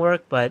and drum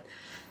work, but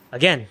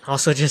again,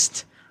 also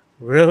just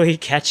really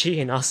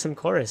catchy and awesome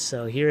chorus.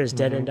 So here is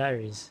Dead End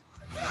Diaries.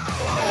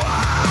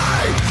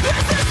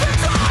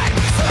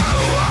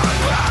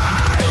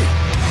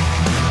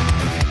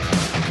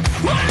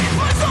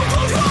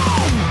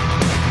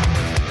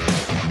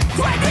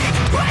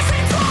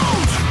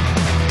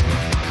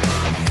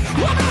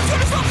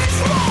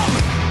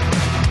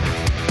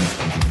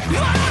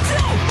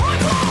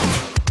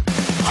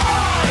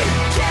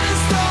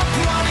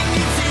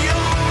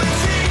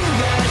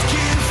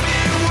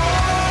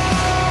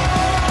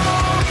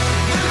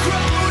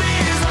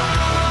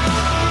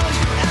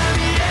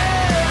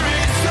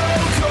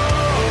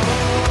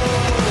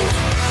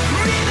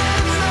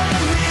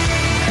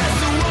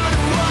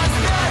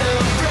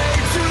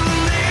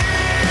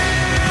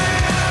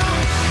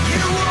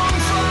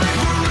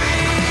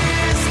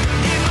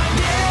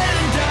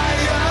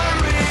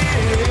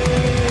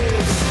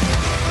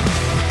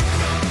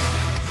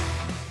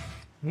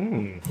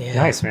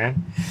 Nice,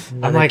 man.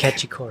 Another like-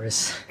 catchy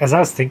chorus. As I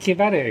was thinking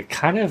about it, it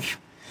kind of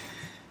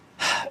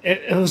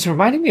it was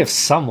reminding me of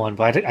someone,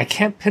 but I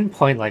can't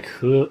pinpoint like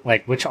who,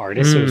 like which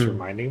artist it was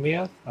reminding me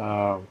of.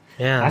 I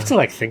Yeah. have to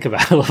like think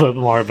about it a little bit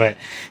more, but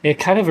it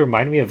kind of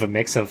reminded me of a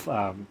mix of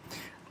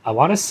I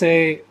want to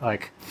say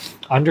like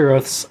Under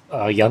Oath's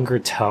younger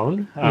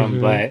tone,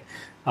 but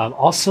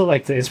also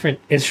like the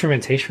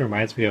instrumentation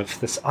reminds me of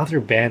this other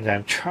band that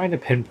I'm trying to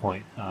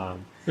pinpoint.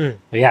 But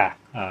yeah,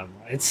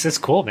 it's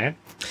cool, man.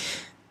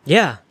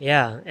 Yeah,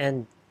 yeah.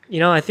 And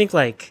I think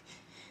like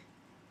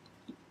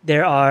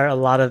there are a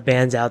lot of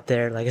bands out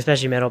there, like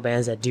especially metal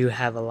bands that do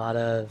have a lot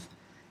of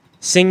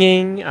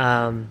singing.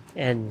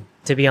 And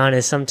to be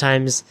honest,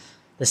 sometimes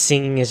the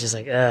singing is just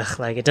like, ugh,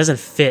 like it doesn't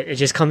fit. It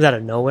just comes out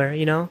of nowhere,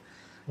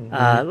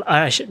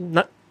 I should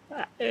not,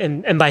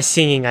 and by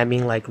singing I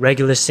mean like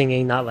regular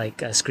singing, not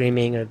like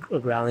screaming or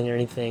growling or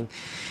anything.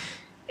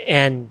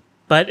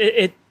 But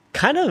it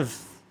kind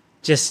of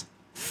just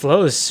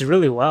flows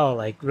really well,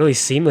 like really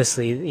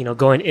seamlessly,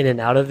 going in and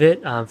out of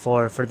it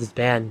for this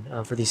band,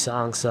 for these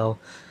songs. So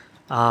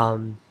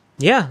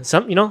yeah,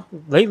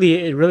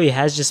 lately it really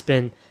has just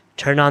been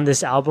turn on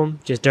this album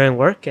just during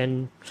work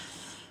and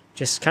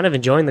just kind of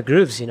enjoying the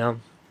grooves.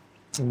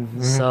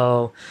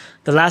 So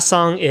the last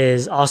song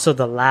is also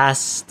the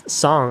last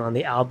song on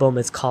the album.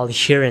 It's called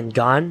Here and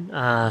Gone.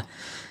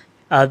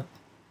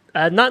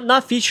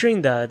 Not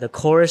featuring the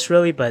chorus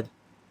really, but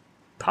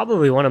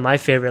probably one of my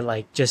favorite,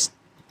 like just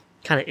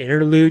kind of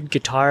interlude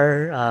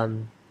guitar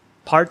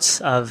parts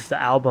of the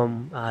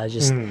album.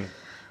 Just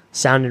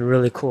sounding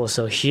really cool.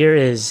 So here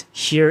is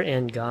Here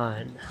and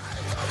Gone.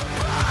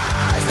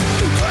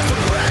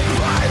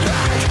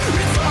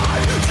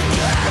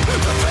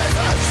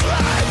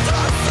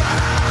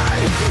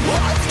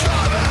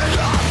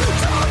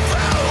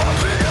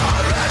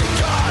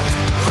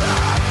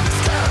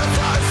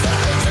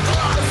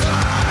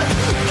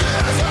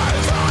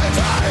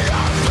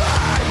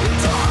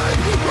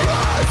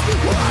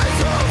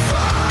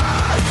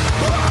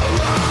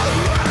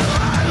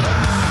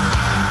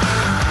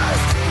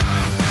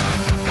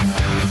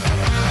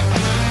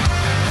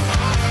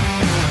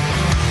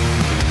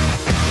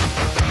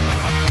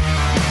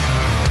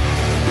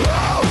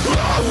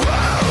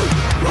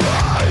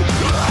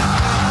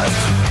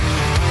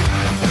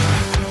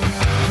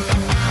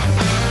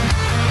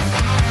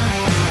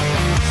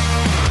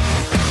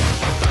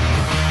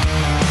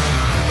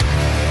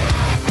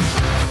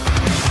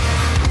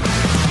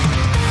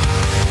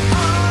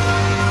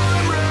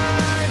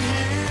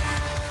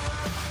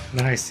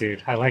 Nice,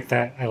 dude. I like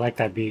that. I like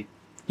that beat.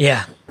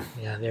 Yeah,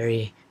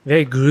 very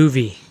very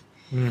groovy.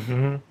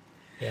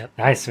 Yep.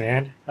 Nice,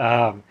 man.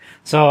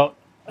 So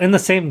in the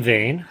same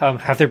vein,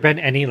 have there been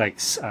any like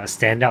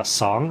standout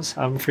songs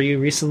for you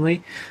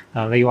recently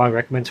that you want to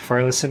recommend for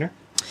our listener?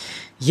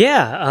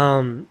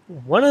 Yeah,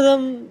 one of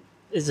them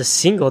is a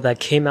single that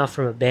came out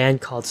from a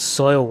band called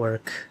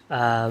Soilwork.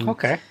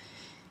 Okay.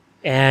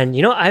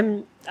 And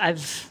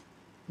I've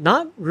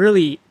not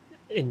really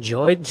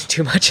enjoyed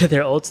too much of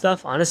their old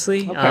stuff,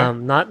 honestly. Okay.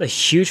 Not a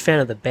huge fan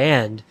of the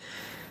band.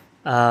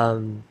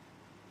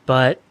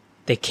 But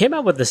they came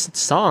out with this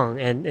song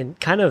and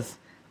kind of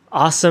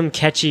awesome,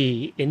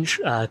 catchy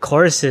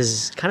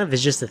choruses. Kind of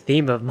is just the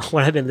theme of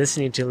what I've been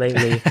listening to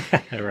lately.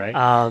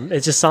 Right.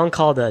 It's a song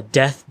called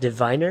Death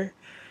Diviner.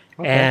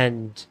 Okay.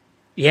 And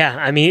yeah,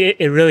 I mean,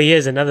 it really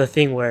is another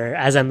thing where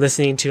as I'm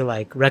listening to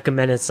like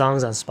recommended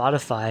songs on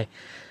Spotify,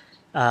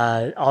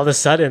 all of a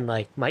sudden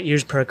like my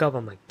ears perk up.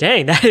 I'm like,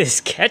 dang, that is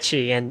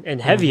catchy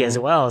and heavy as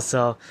well.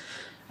 So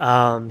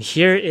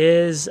here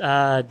is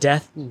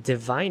Death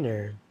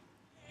Diviner.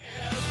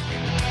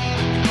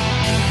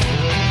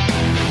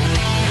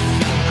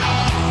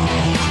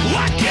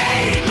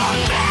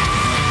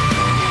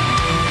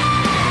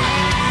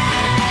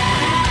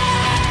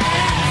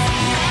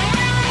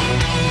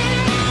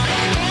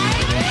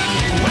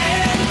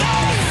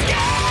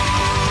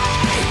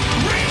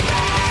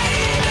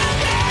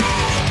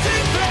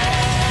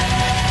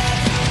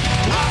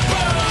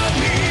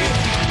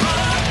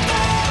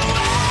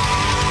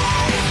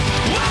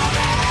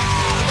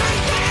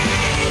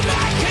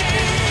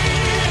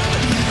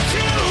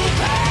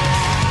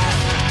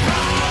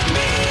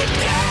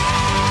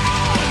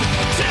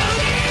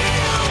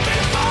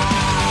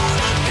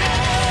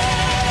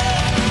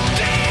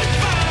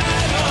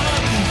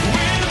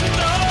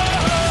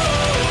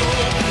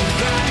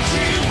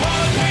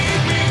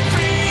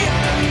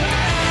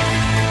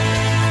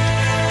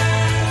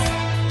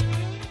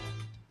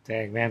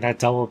 Dang, man, that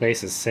double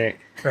bass is sick.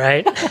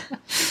 Right?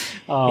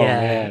 Oh,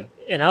 Yeah. man.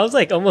 And I was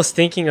like almost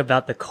thinking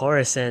about the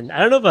chorus, and I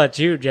don't know about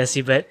you,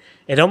 Jesse, but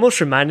it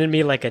almost reminded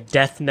me like a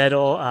death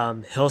metal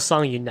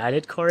Hillsong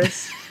United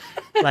chorus.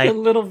 Like A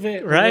little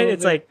bit. right?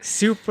 It's like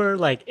super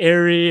like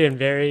airy and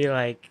very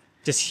like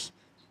just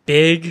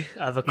big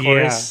of a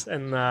chorus.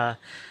 And I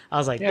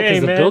was like, Yeah,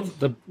 dang, because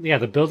man,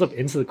 the build up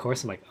into the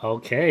chorus, I'm like,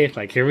 okay,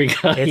 like here we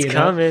go. it's you know?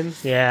 coming.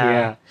 Yeah.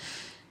 Yeah.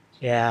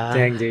 Yeah.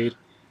 Dang, dude.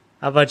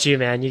 How about you,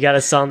 man? You got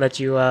a song that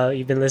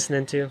you've been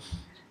listening to?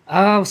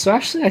 So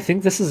actually, I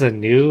think this is a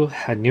new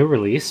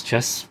release,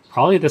 just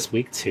probably this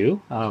week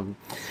too.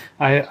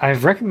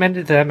 I've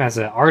recommended them as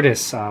an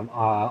artist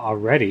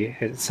already.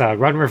 It's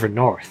Run River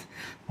North.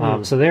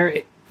 So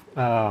they're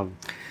um,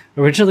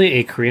 originally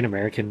a Korean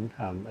American,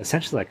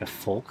 essentially like a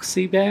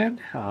folksy band,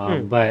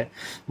 but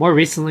more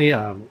recently,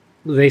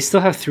 they still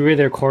have three of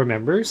their core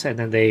members, and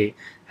then they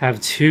have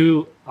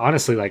two.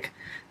 Honestly, like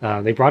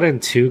they brought in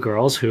two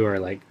girls who are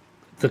like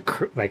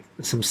like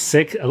some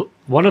sick.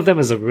 One of them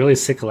is a really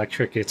sick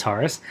electric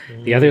guitarist.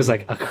 The other is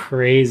like a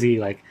crazy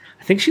like.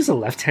 I think she's a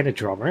left-handed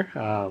drummer.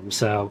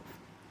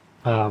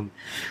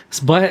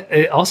 But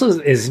it also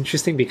is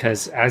interesting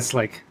because as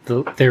like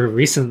their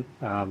recent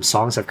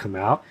songs have come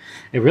out,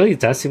 it really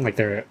does seem like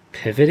they're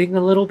pivoting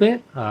a little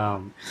bit.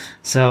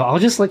 So I'll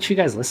just let you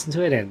guys listen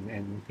to it,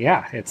 and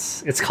yeah,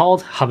 it's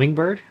called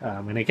Hummingbird,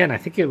 and again, I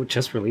think it would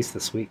just released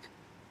this week.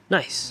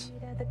 Nice.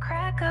 At the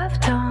crack of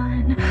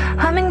dawn,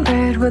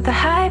 hummingbird with the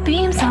high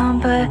beams on,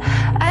 but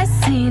I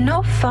see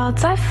no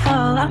faults. I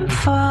fall, I'm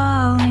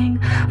falling,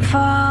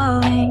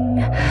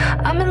 falling.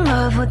 I'm in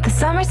love with the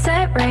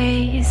Somerset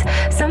rays.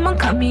 Someone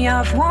cut me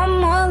off one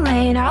more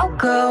lane. I'll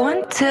go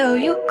until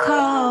you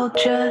call.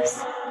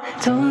 Just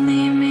don't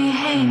leave me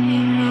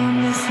hanging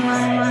on this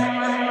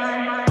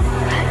line.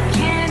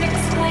 Can't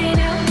explain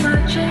how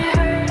much it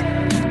hurts.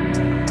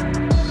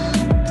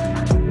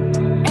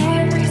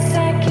 Every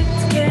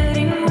second's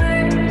getting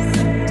worse.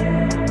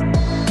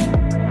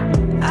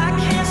 I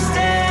can't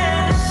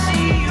stand to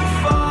see you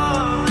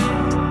falling.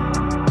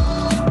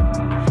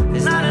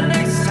 There's not a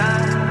next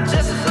time,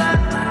 just a flat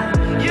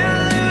line.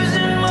 You're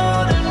losing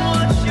more than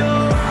what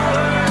you're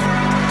worth.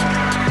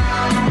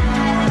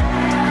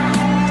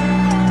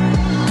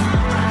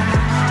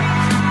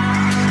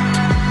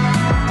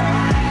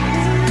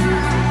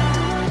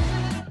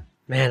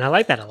 Man, I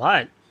like that a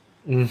lot.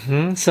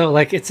 So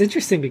like it's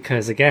interesting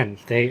because again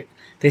they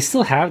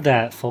still have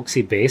that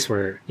folksy bass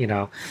where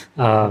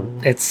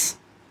it's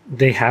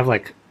they have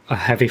like a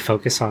heavy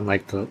focus on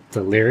like the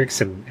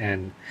lyrics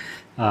and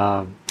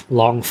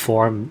long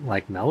form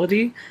like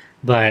melody,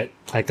 but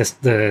like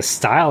the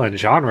style and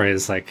genre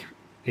is like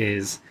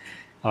is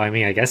I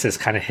mean, I guess it's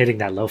kind of hitting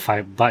that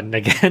lo-fi button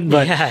again,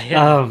 but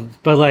Yeah.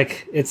 but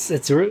like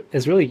it's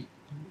really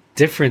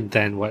different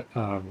than what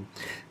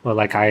well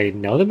like I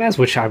know them as,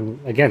 which I'm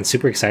again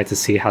super excited to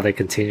see how they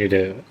continue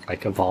to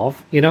like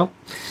evolve, you know.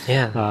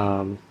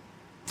 Yeah.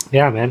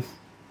 Yeah, man.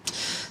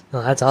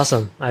 No, that's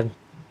awesome. I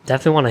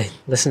definitely want to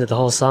listen to the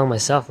whole song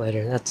myself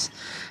later.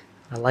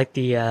 I like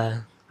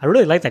I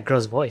really like that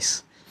girl's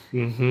voice.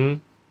 Mm-hmm.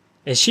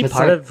 Is she It's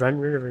part like- of Run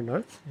River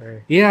North?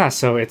 Or? Yeah,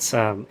 so it's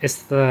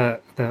the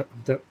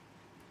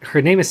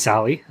her name is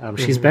Sally.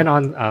 She's been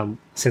on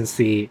since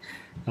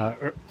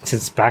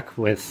since back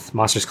with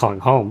Monsters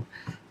Calling Home.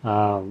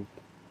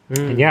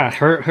 And yeah,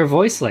 her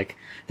voice, like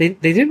they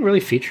didn't really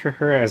feature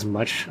her as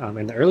much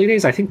in the early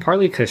days. I think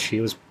partly because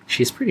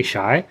she's pretty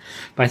shy,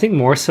 but I think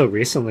more so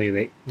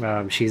recently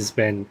she's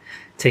been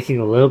taking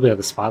a little bit of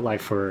the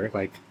spotlight for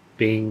like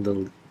being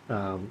the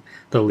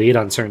lead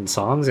on certain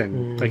songs.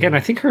 And again, I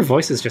think her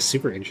voice is just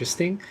super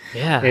interesting.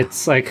 Yeah.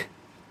 It's like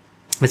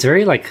it's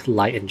very like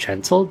light and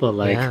gentle, but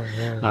like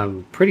Yeah.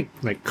 pretty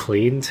like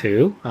clean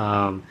too.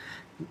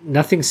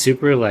 Nothing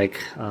super like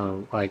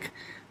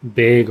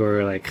big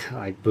or like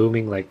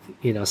booming like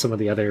some of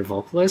the other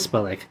vocalists,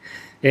 but like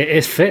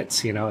it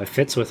fits. It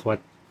fits with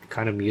what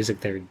kind of music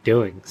they're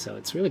doing, so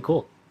it's really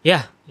cool.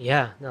 Yeah.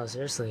 No,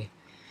 seriously.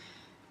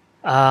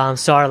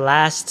 So our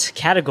last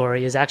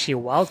category is actually a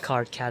wild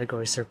card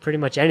category, so pretty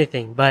much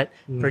anything. But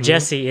for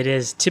Jesse, it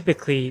is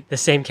typically the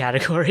same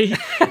category,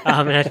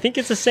 and I think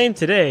it's the same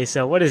today.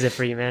 So what is it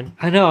for you, man?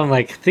 I know, I'm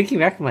like thinking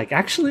back, I'm like,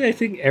 actually I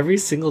think every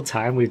single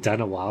time we've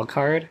done a wild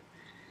card,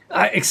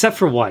 except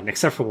for one, I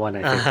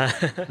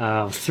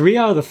think 3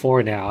 out of the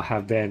 4 now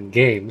have been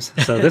games,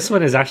 so this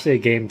one is actually a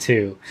game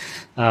too.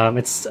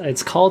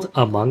 It's called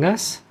Among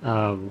Us.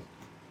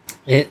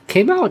 It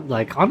came out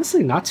like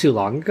honestly not too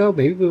long ago,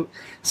 maybe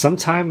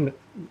sometime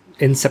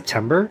in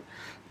September.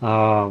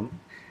 The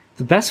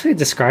best way to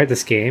describe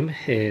this game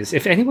is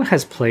if anyone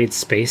has played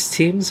Space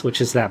Teams,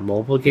 which is that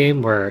mobile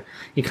game where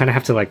you kind of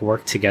have to like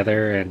work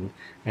together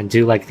and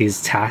do like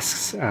these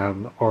tasks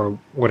or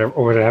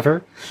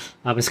whatever.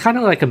 It's kind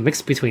of like a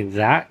mix between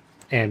that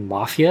and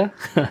Mafia.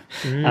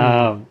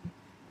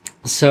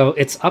 So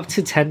it's up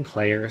to 10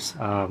 players.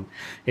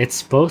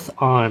 It's both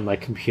on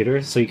like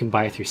computers, so you can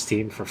buy it through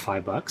Steam for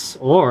 $5,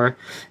 or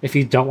if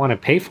you don't want to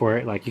pay for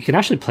it, like you can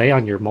actually play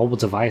on your mobile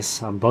device,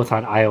 both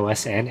on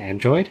iOS and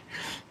Android.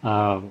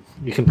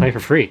 You can play for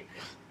free.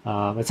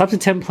 It's up to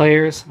 10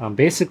 players.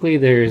 Basically,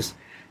 there's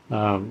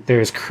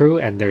crew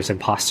and there's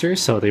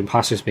imposters. So the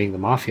imposters being the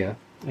Mafia,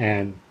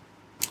 and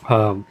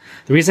the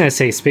reason I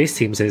say Space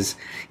Teams is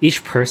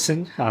each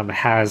person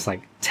has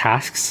like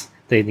tasks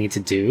they need to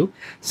do.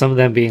 Some of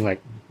them being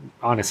like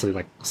honestly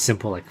like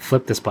simple, like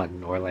flip this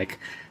button, or like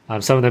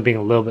some of them being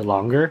a little bit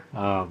longer.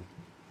 And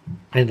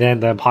then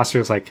the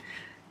imposters like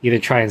either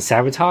try and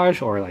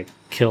sabotage or like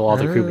kill all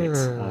the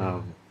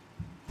crewmates.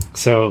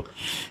 So,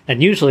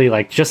 and usually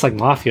like just like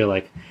Mafia,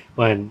 like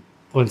when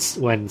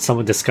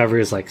someone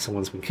discovers like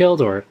someone's been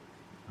killed or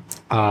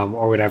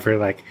whatever,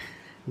 like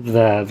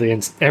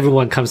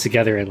everyone comes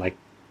together and like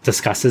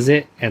discusses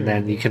it, and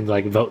then you can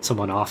like vote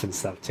someone off and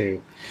stuff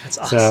too. That's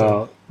awesome.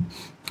 So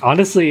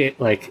honestly,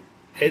 like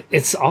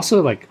it's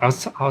also like I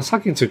was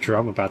talking to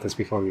Jerome about this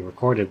before we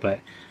recorded, but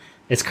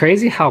it's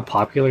crazy how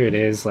popular it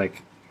is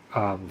like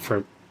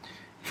for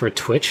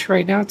Twitch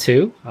right now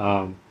too.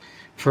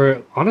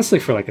 For honestly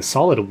for like a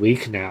solid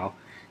week now,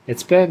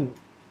 it's been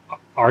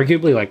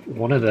arguably like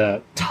one of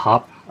the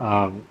top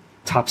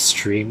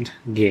streamed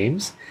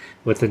games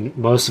with the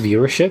most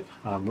viewership.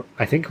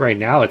 I think right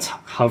now it's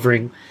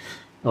hovering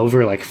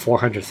over like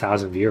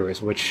 400,000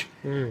 viewers, which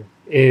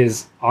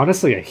is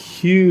honestly a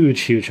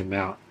huge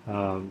amount.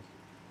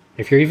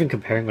 If you're even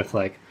comparing with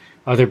like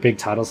other big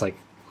titles like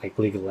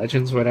League of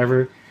Legends,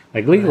 whatever,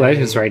 like League of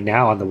Legends right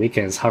now on the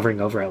weekends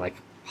hovering over at like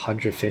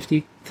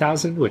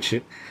 150,000, which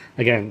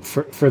again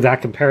for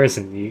that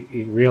comparison,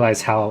 you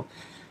realize how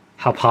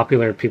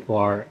popular people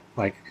are,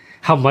 like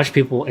how much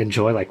people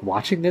enjoy like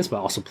watching this but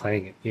also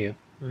playing it.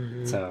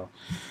 So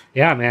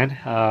yeah, man,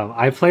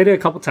 I played it a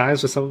couple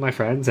times with some of my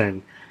friends,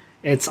 and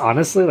it's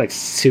honestly like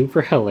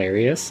super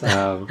hilarious.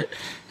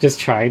 Just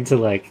trying to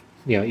like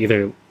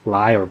either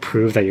lie or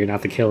prove that you're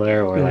not the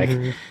killer, or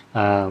like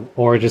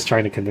or just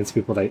trying to convince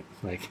people that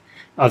like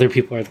other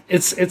people are.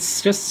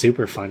 It's just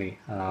super funny.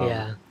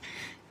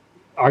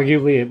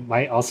 Arguably it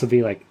might also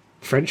be like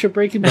friendship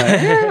breaking, but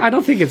I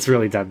don't think it's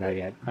really done that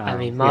yet. I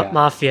mean,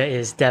 Mafia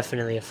is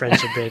definitely a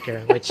friendship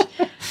breaker, which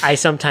I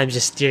sometimes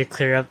just steer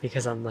clear of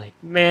because I'm like,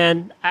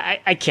 man,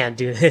 I can't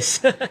do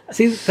this.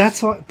 See,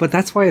 that's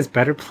why it's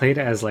better played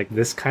as like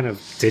this kind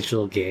of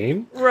digital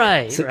game,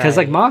 right? Because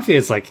like Mafia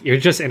is like you're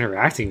just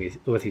interacting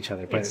with each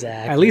other, but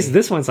exactly. At least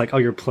this one's like, oh,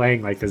 you're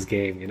playing like this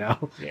game,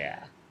 Yeah,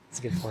 that's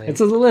a good point.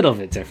 It's a little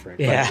bit different,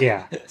 but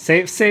yeah,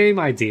 same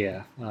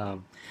idea.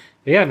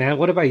 Yeah, man.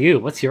 What about you?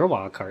 What's your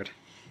wild card?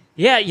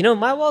 Yeah,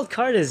 my wild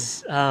card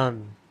is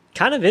kind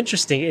of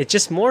interesting. It's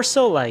just more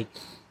so like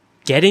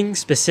getting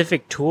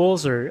specific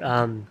tools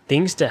or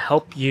things to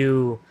help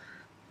you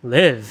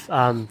live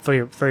for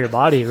your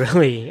body,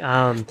 really.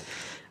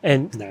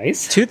 And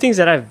nice. Two things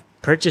that I've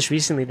purchased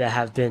recently that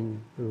have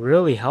been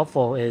really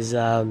helpful is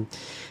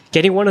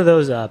getting one of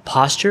those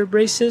posture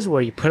braces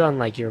where you put on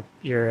like your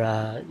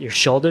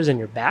shoulders and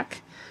your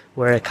back,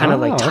 where it kind of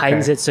like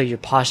tightens it so your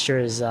posture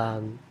is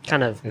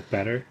kind of it's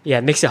better. Yeah,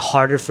 it makes it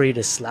harder for you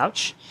to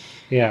slouch.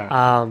 Yeah.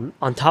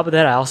 On top of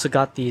that, I also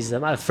got these.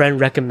 My friend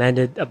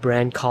recommended a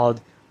brand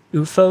called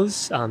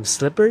UFOs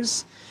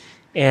slippers,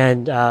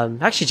 and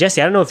actually,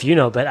 Jesse, I don't know if you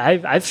know, but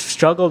I've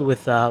struggled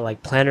with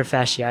like plantar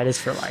fasciitis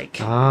for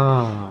like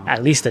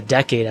at least a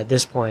decade at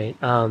this point.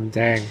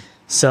 Dang.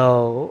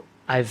 So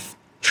I've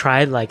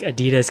tried like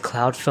Adidas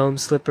Cloud Foam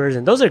slippers,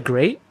 and those are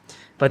great,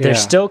 but they're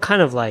still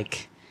kind of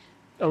like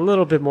a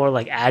little bit more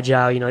like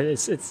agile,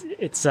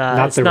 it's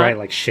not the right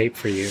like shape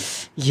for you.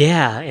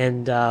 Yeah.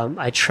 And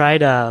I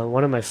tried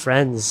one of my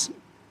friends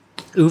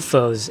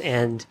UFOs,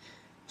 and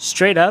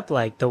straight up,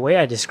 like the way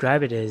I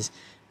describe it is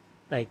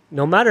like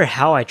no matter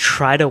how I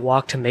try to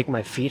walk to make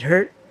my feet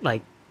hurt,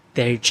 like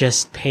they're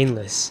just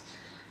painless.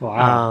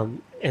 Wow.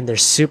 And they're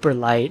super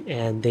light,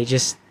 and they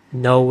just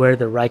know where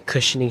the right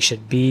cushioning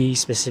should be,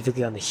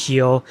 specifically on the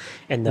heel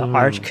and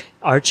the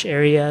arch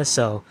area.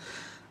 So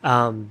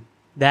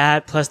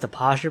that plus the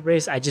posture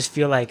brace, I just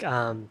feel like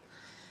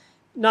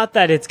not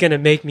that it's gonna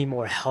make me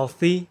more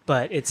healthy,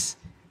 but it's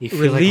you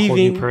feel like a whole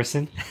new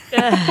person.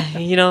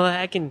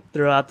 I can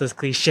throw out those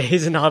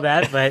cliches and all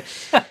that, but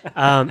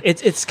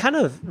it's kind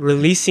of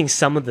releasing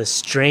some of the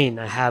strain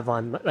I have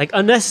on like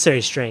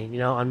unnecessary strain,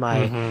 on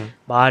my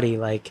body,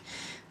 like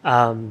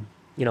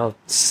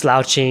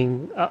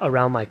slouching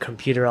around my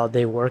computer all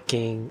day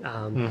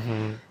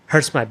working.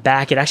 Hurts my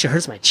back. It actually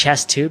hurts my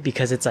chest too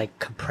because it's like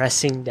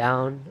compressing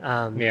down.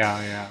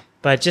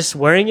 But just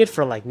wearing it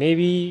for like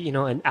maybe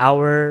an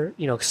hour,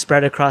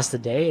 spread across the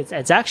day,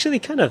 it's actually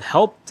kind of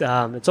helped.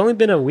 It's only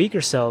been a week or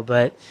so,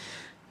 but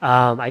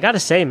I gotta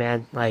say,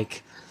 man,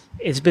 like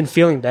it's been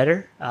feeling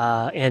better.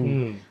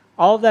 And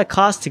all of that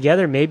cost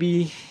together,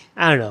 maybe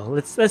I don't know.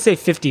 Let's say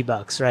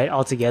 $50, right?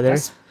 Altogether,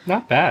 that's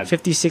not bad.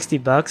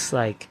 $50-$60,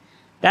 like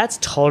that's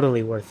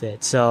totally worth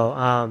it. So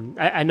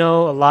I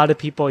know a lot of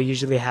people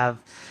usually have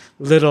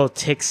little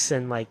ticks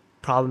and like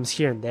problems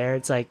here and there.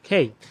 It's like,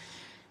 hey,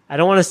 I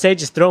don't want to say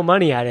just throw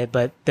money at it,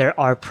 but there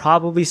are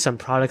probably some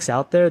products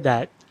out there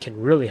that can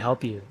really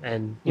help you,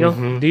 and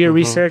do your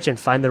research and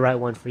find the right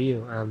one for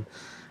you.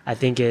 I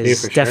think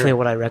is definitely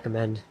what I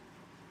recommend.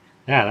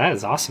 Yeah, that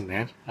is awesome,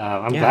 man.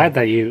 I'm glad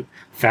that you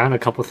found a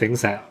couple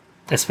things that,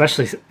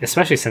 especially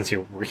since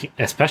you're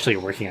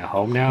working at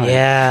home now.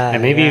 Yeah,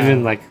 and maybe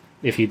even like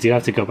if you do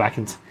have to go back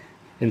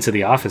into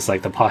the office,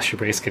 like the posture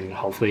brace can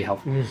hopefully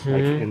help like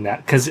in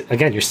that, because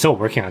again you're still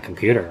working on a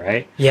computer,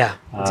 right? Yeah,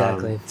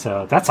 exactly.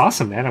 So that's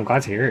awesome, man. I'm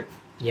glad to hear it.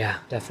 Yeah,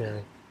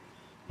 definitely.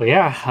 Well,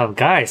 yeah,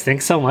 guys,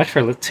 thanks so much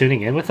for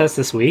tuning in with us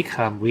this week.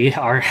 We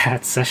are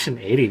at session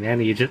 80,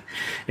 man.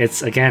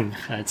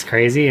 It's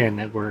crazy,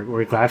 and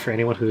we're glad for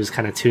anyone who's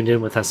kind of tuned in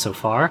with us so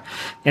far,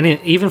 and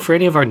even for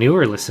any of our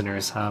newer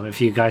listeners.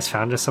 If you guys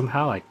found us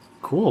somehow, like,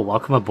 cool,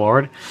 welcome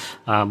aboard.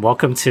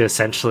 Welcome to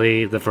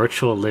essentially the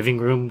virtual living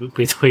room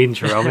between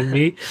Jerome and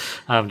me,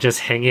 just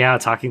hanging out,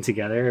 talking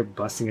together,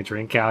 busting a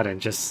drink out, and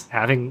just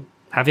having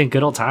a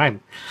good old time.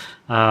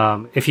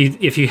 If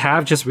you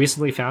have just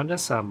recently found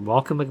us,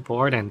 welcome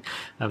aboard. And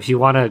if you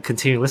want to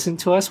continue listening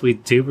to us, we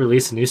do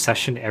release a new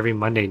session every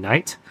Monday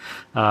night.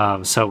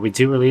 So we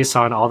do release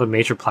on all the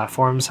major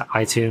platforms: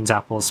 iTunes,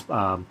 Apple's,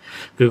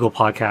 Google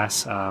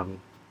Podcasts.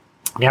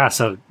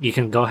 So you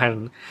can go ahead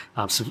and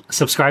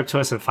subscribe to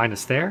us and find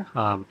us there.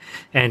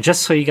 And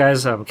just so you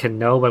guys can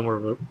know when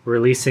we're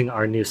releasing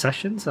our new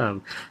sessions,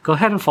 go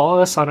ahead and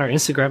follow us on our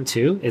Instagram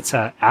too. It's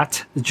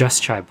at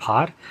Just Tribe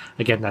Pod.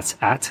 Again, that's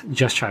at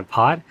Just Tribe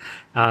Pod.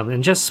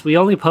 And we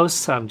only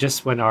post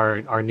just when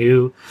our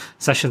new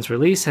sessions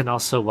release, and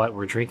also what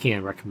we're drinking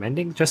and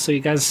recommending, just so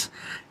you guys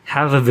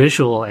have a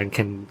visual and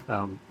can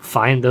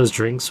find those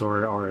drinks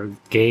or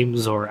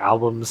games or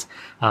albums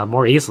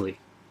more easily.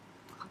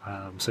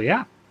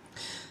 Yeah.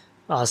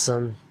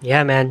 Awesome.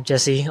 Yeah, man,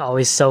 Jesse,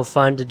 always so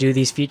fun to do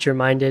these feature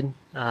minded.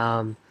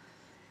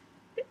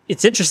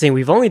 It's interesting.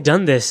 We've only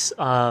done this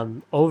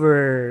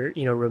over,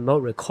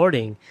 remote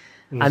recording.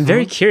 Mm-hmm. I'm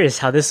very curious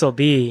how this will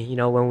be,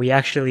 when we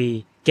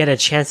actually get a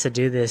chance to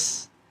do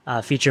this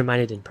feature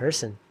minded in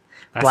person.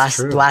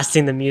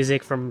 Blasting the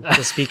music from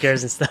the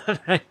speakers and stuff,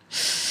 right?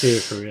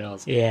 Dude, for real.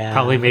 Yeah.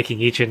 Probably making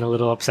Ichin a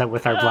little upset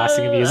with our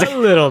blasting of music. A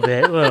little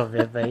bit,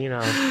 but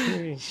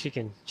she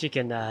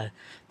can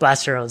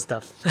blast her own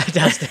stuff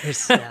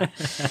downstairs. Yeah.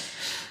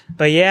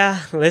 But yeah,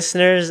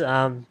 listeners,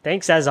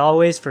 thanks as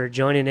always for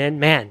joining in.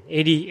 Man,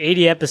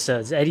 80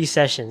 episodes, 80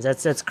 sessions.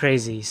 That's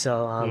crazy.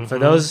 So for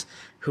those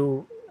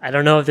who, I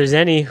don't know if there's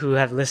any who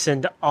have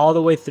listened all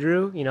the way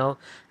through,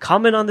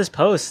 comment on this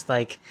post.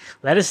 Like,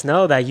 let us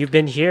know that you've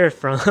been here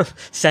from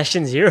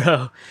session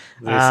 0.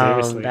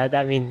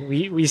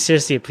 Seriously. We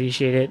seriously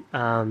appreciate it.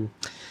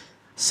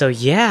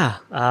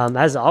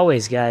 As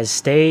always, guys,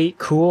 stay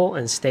cool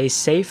and stay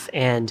safe,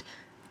 and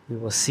we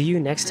will see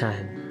you next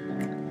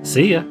time.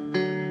 See ya.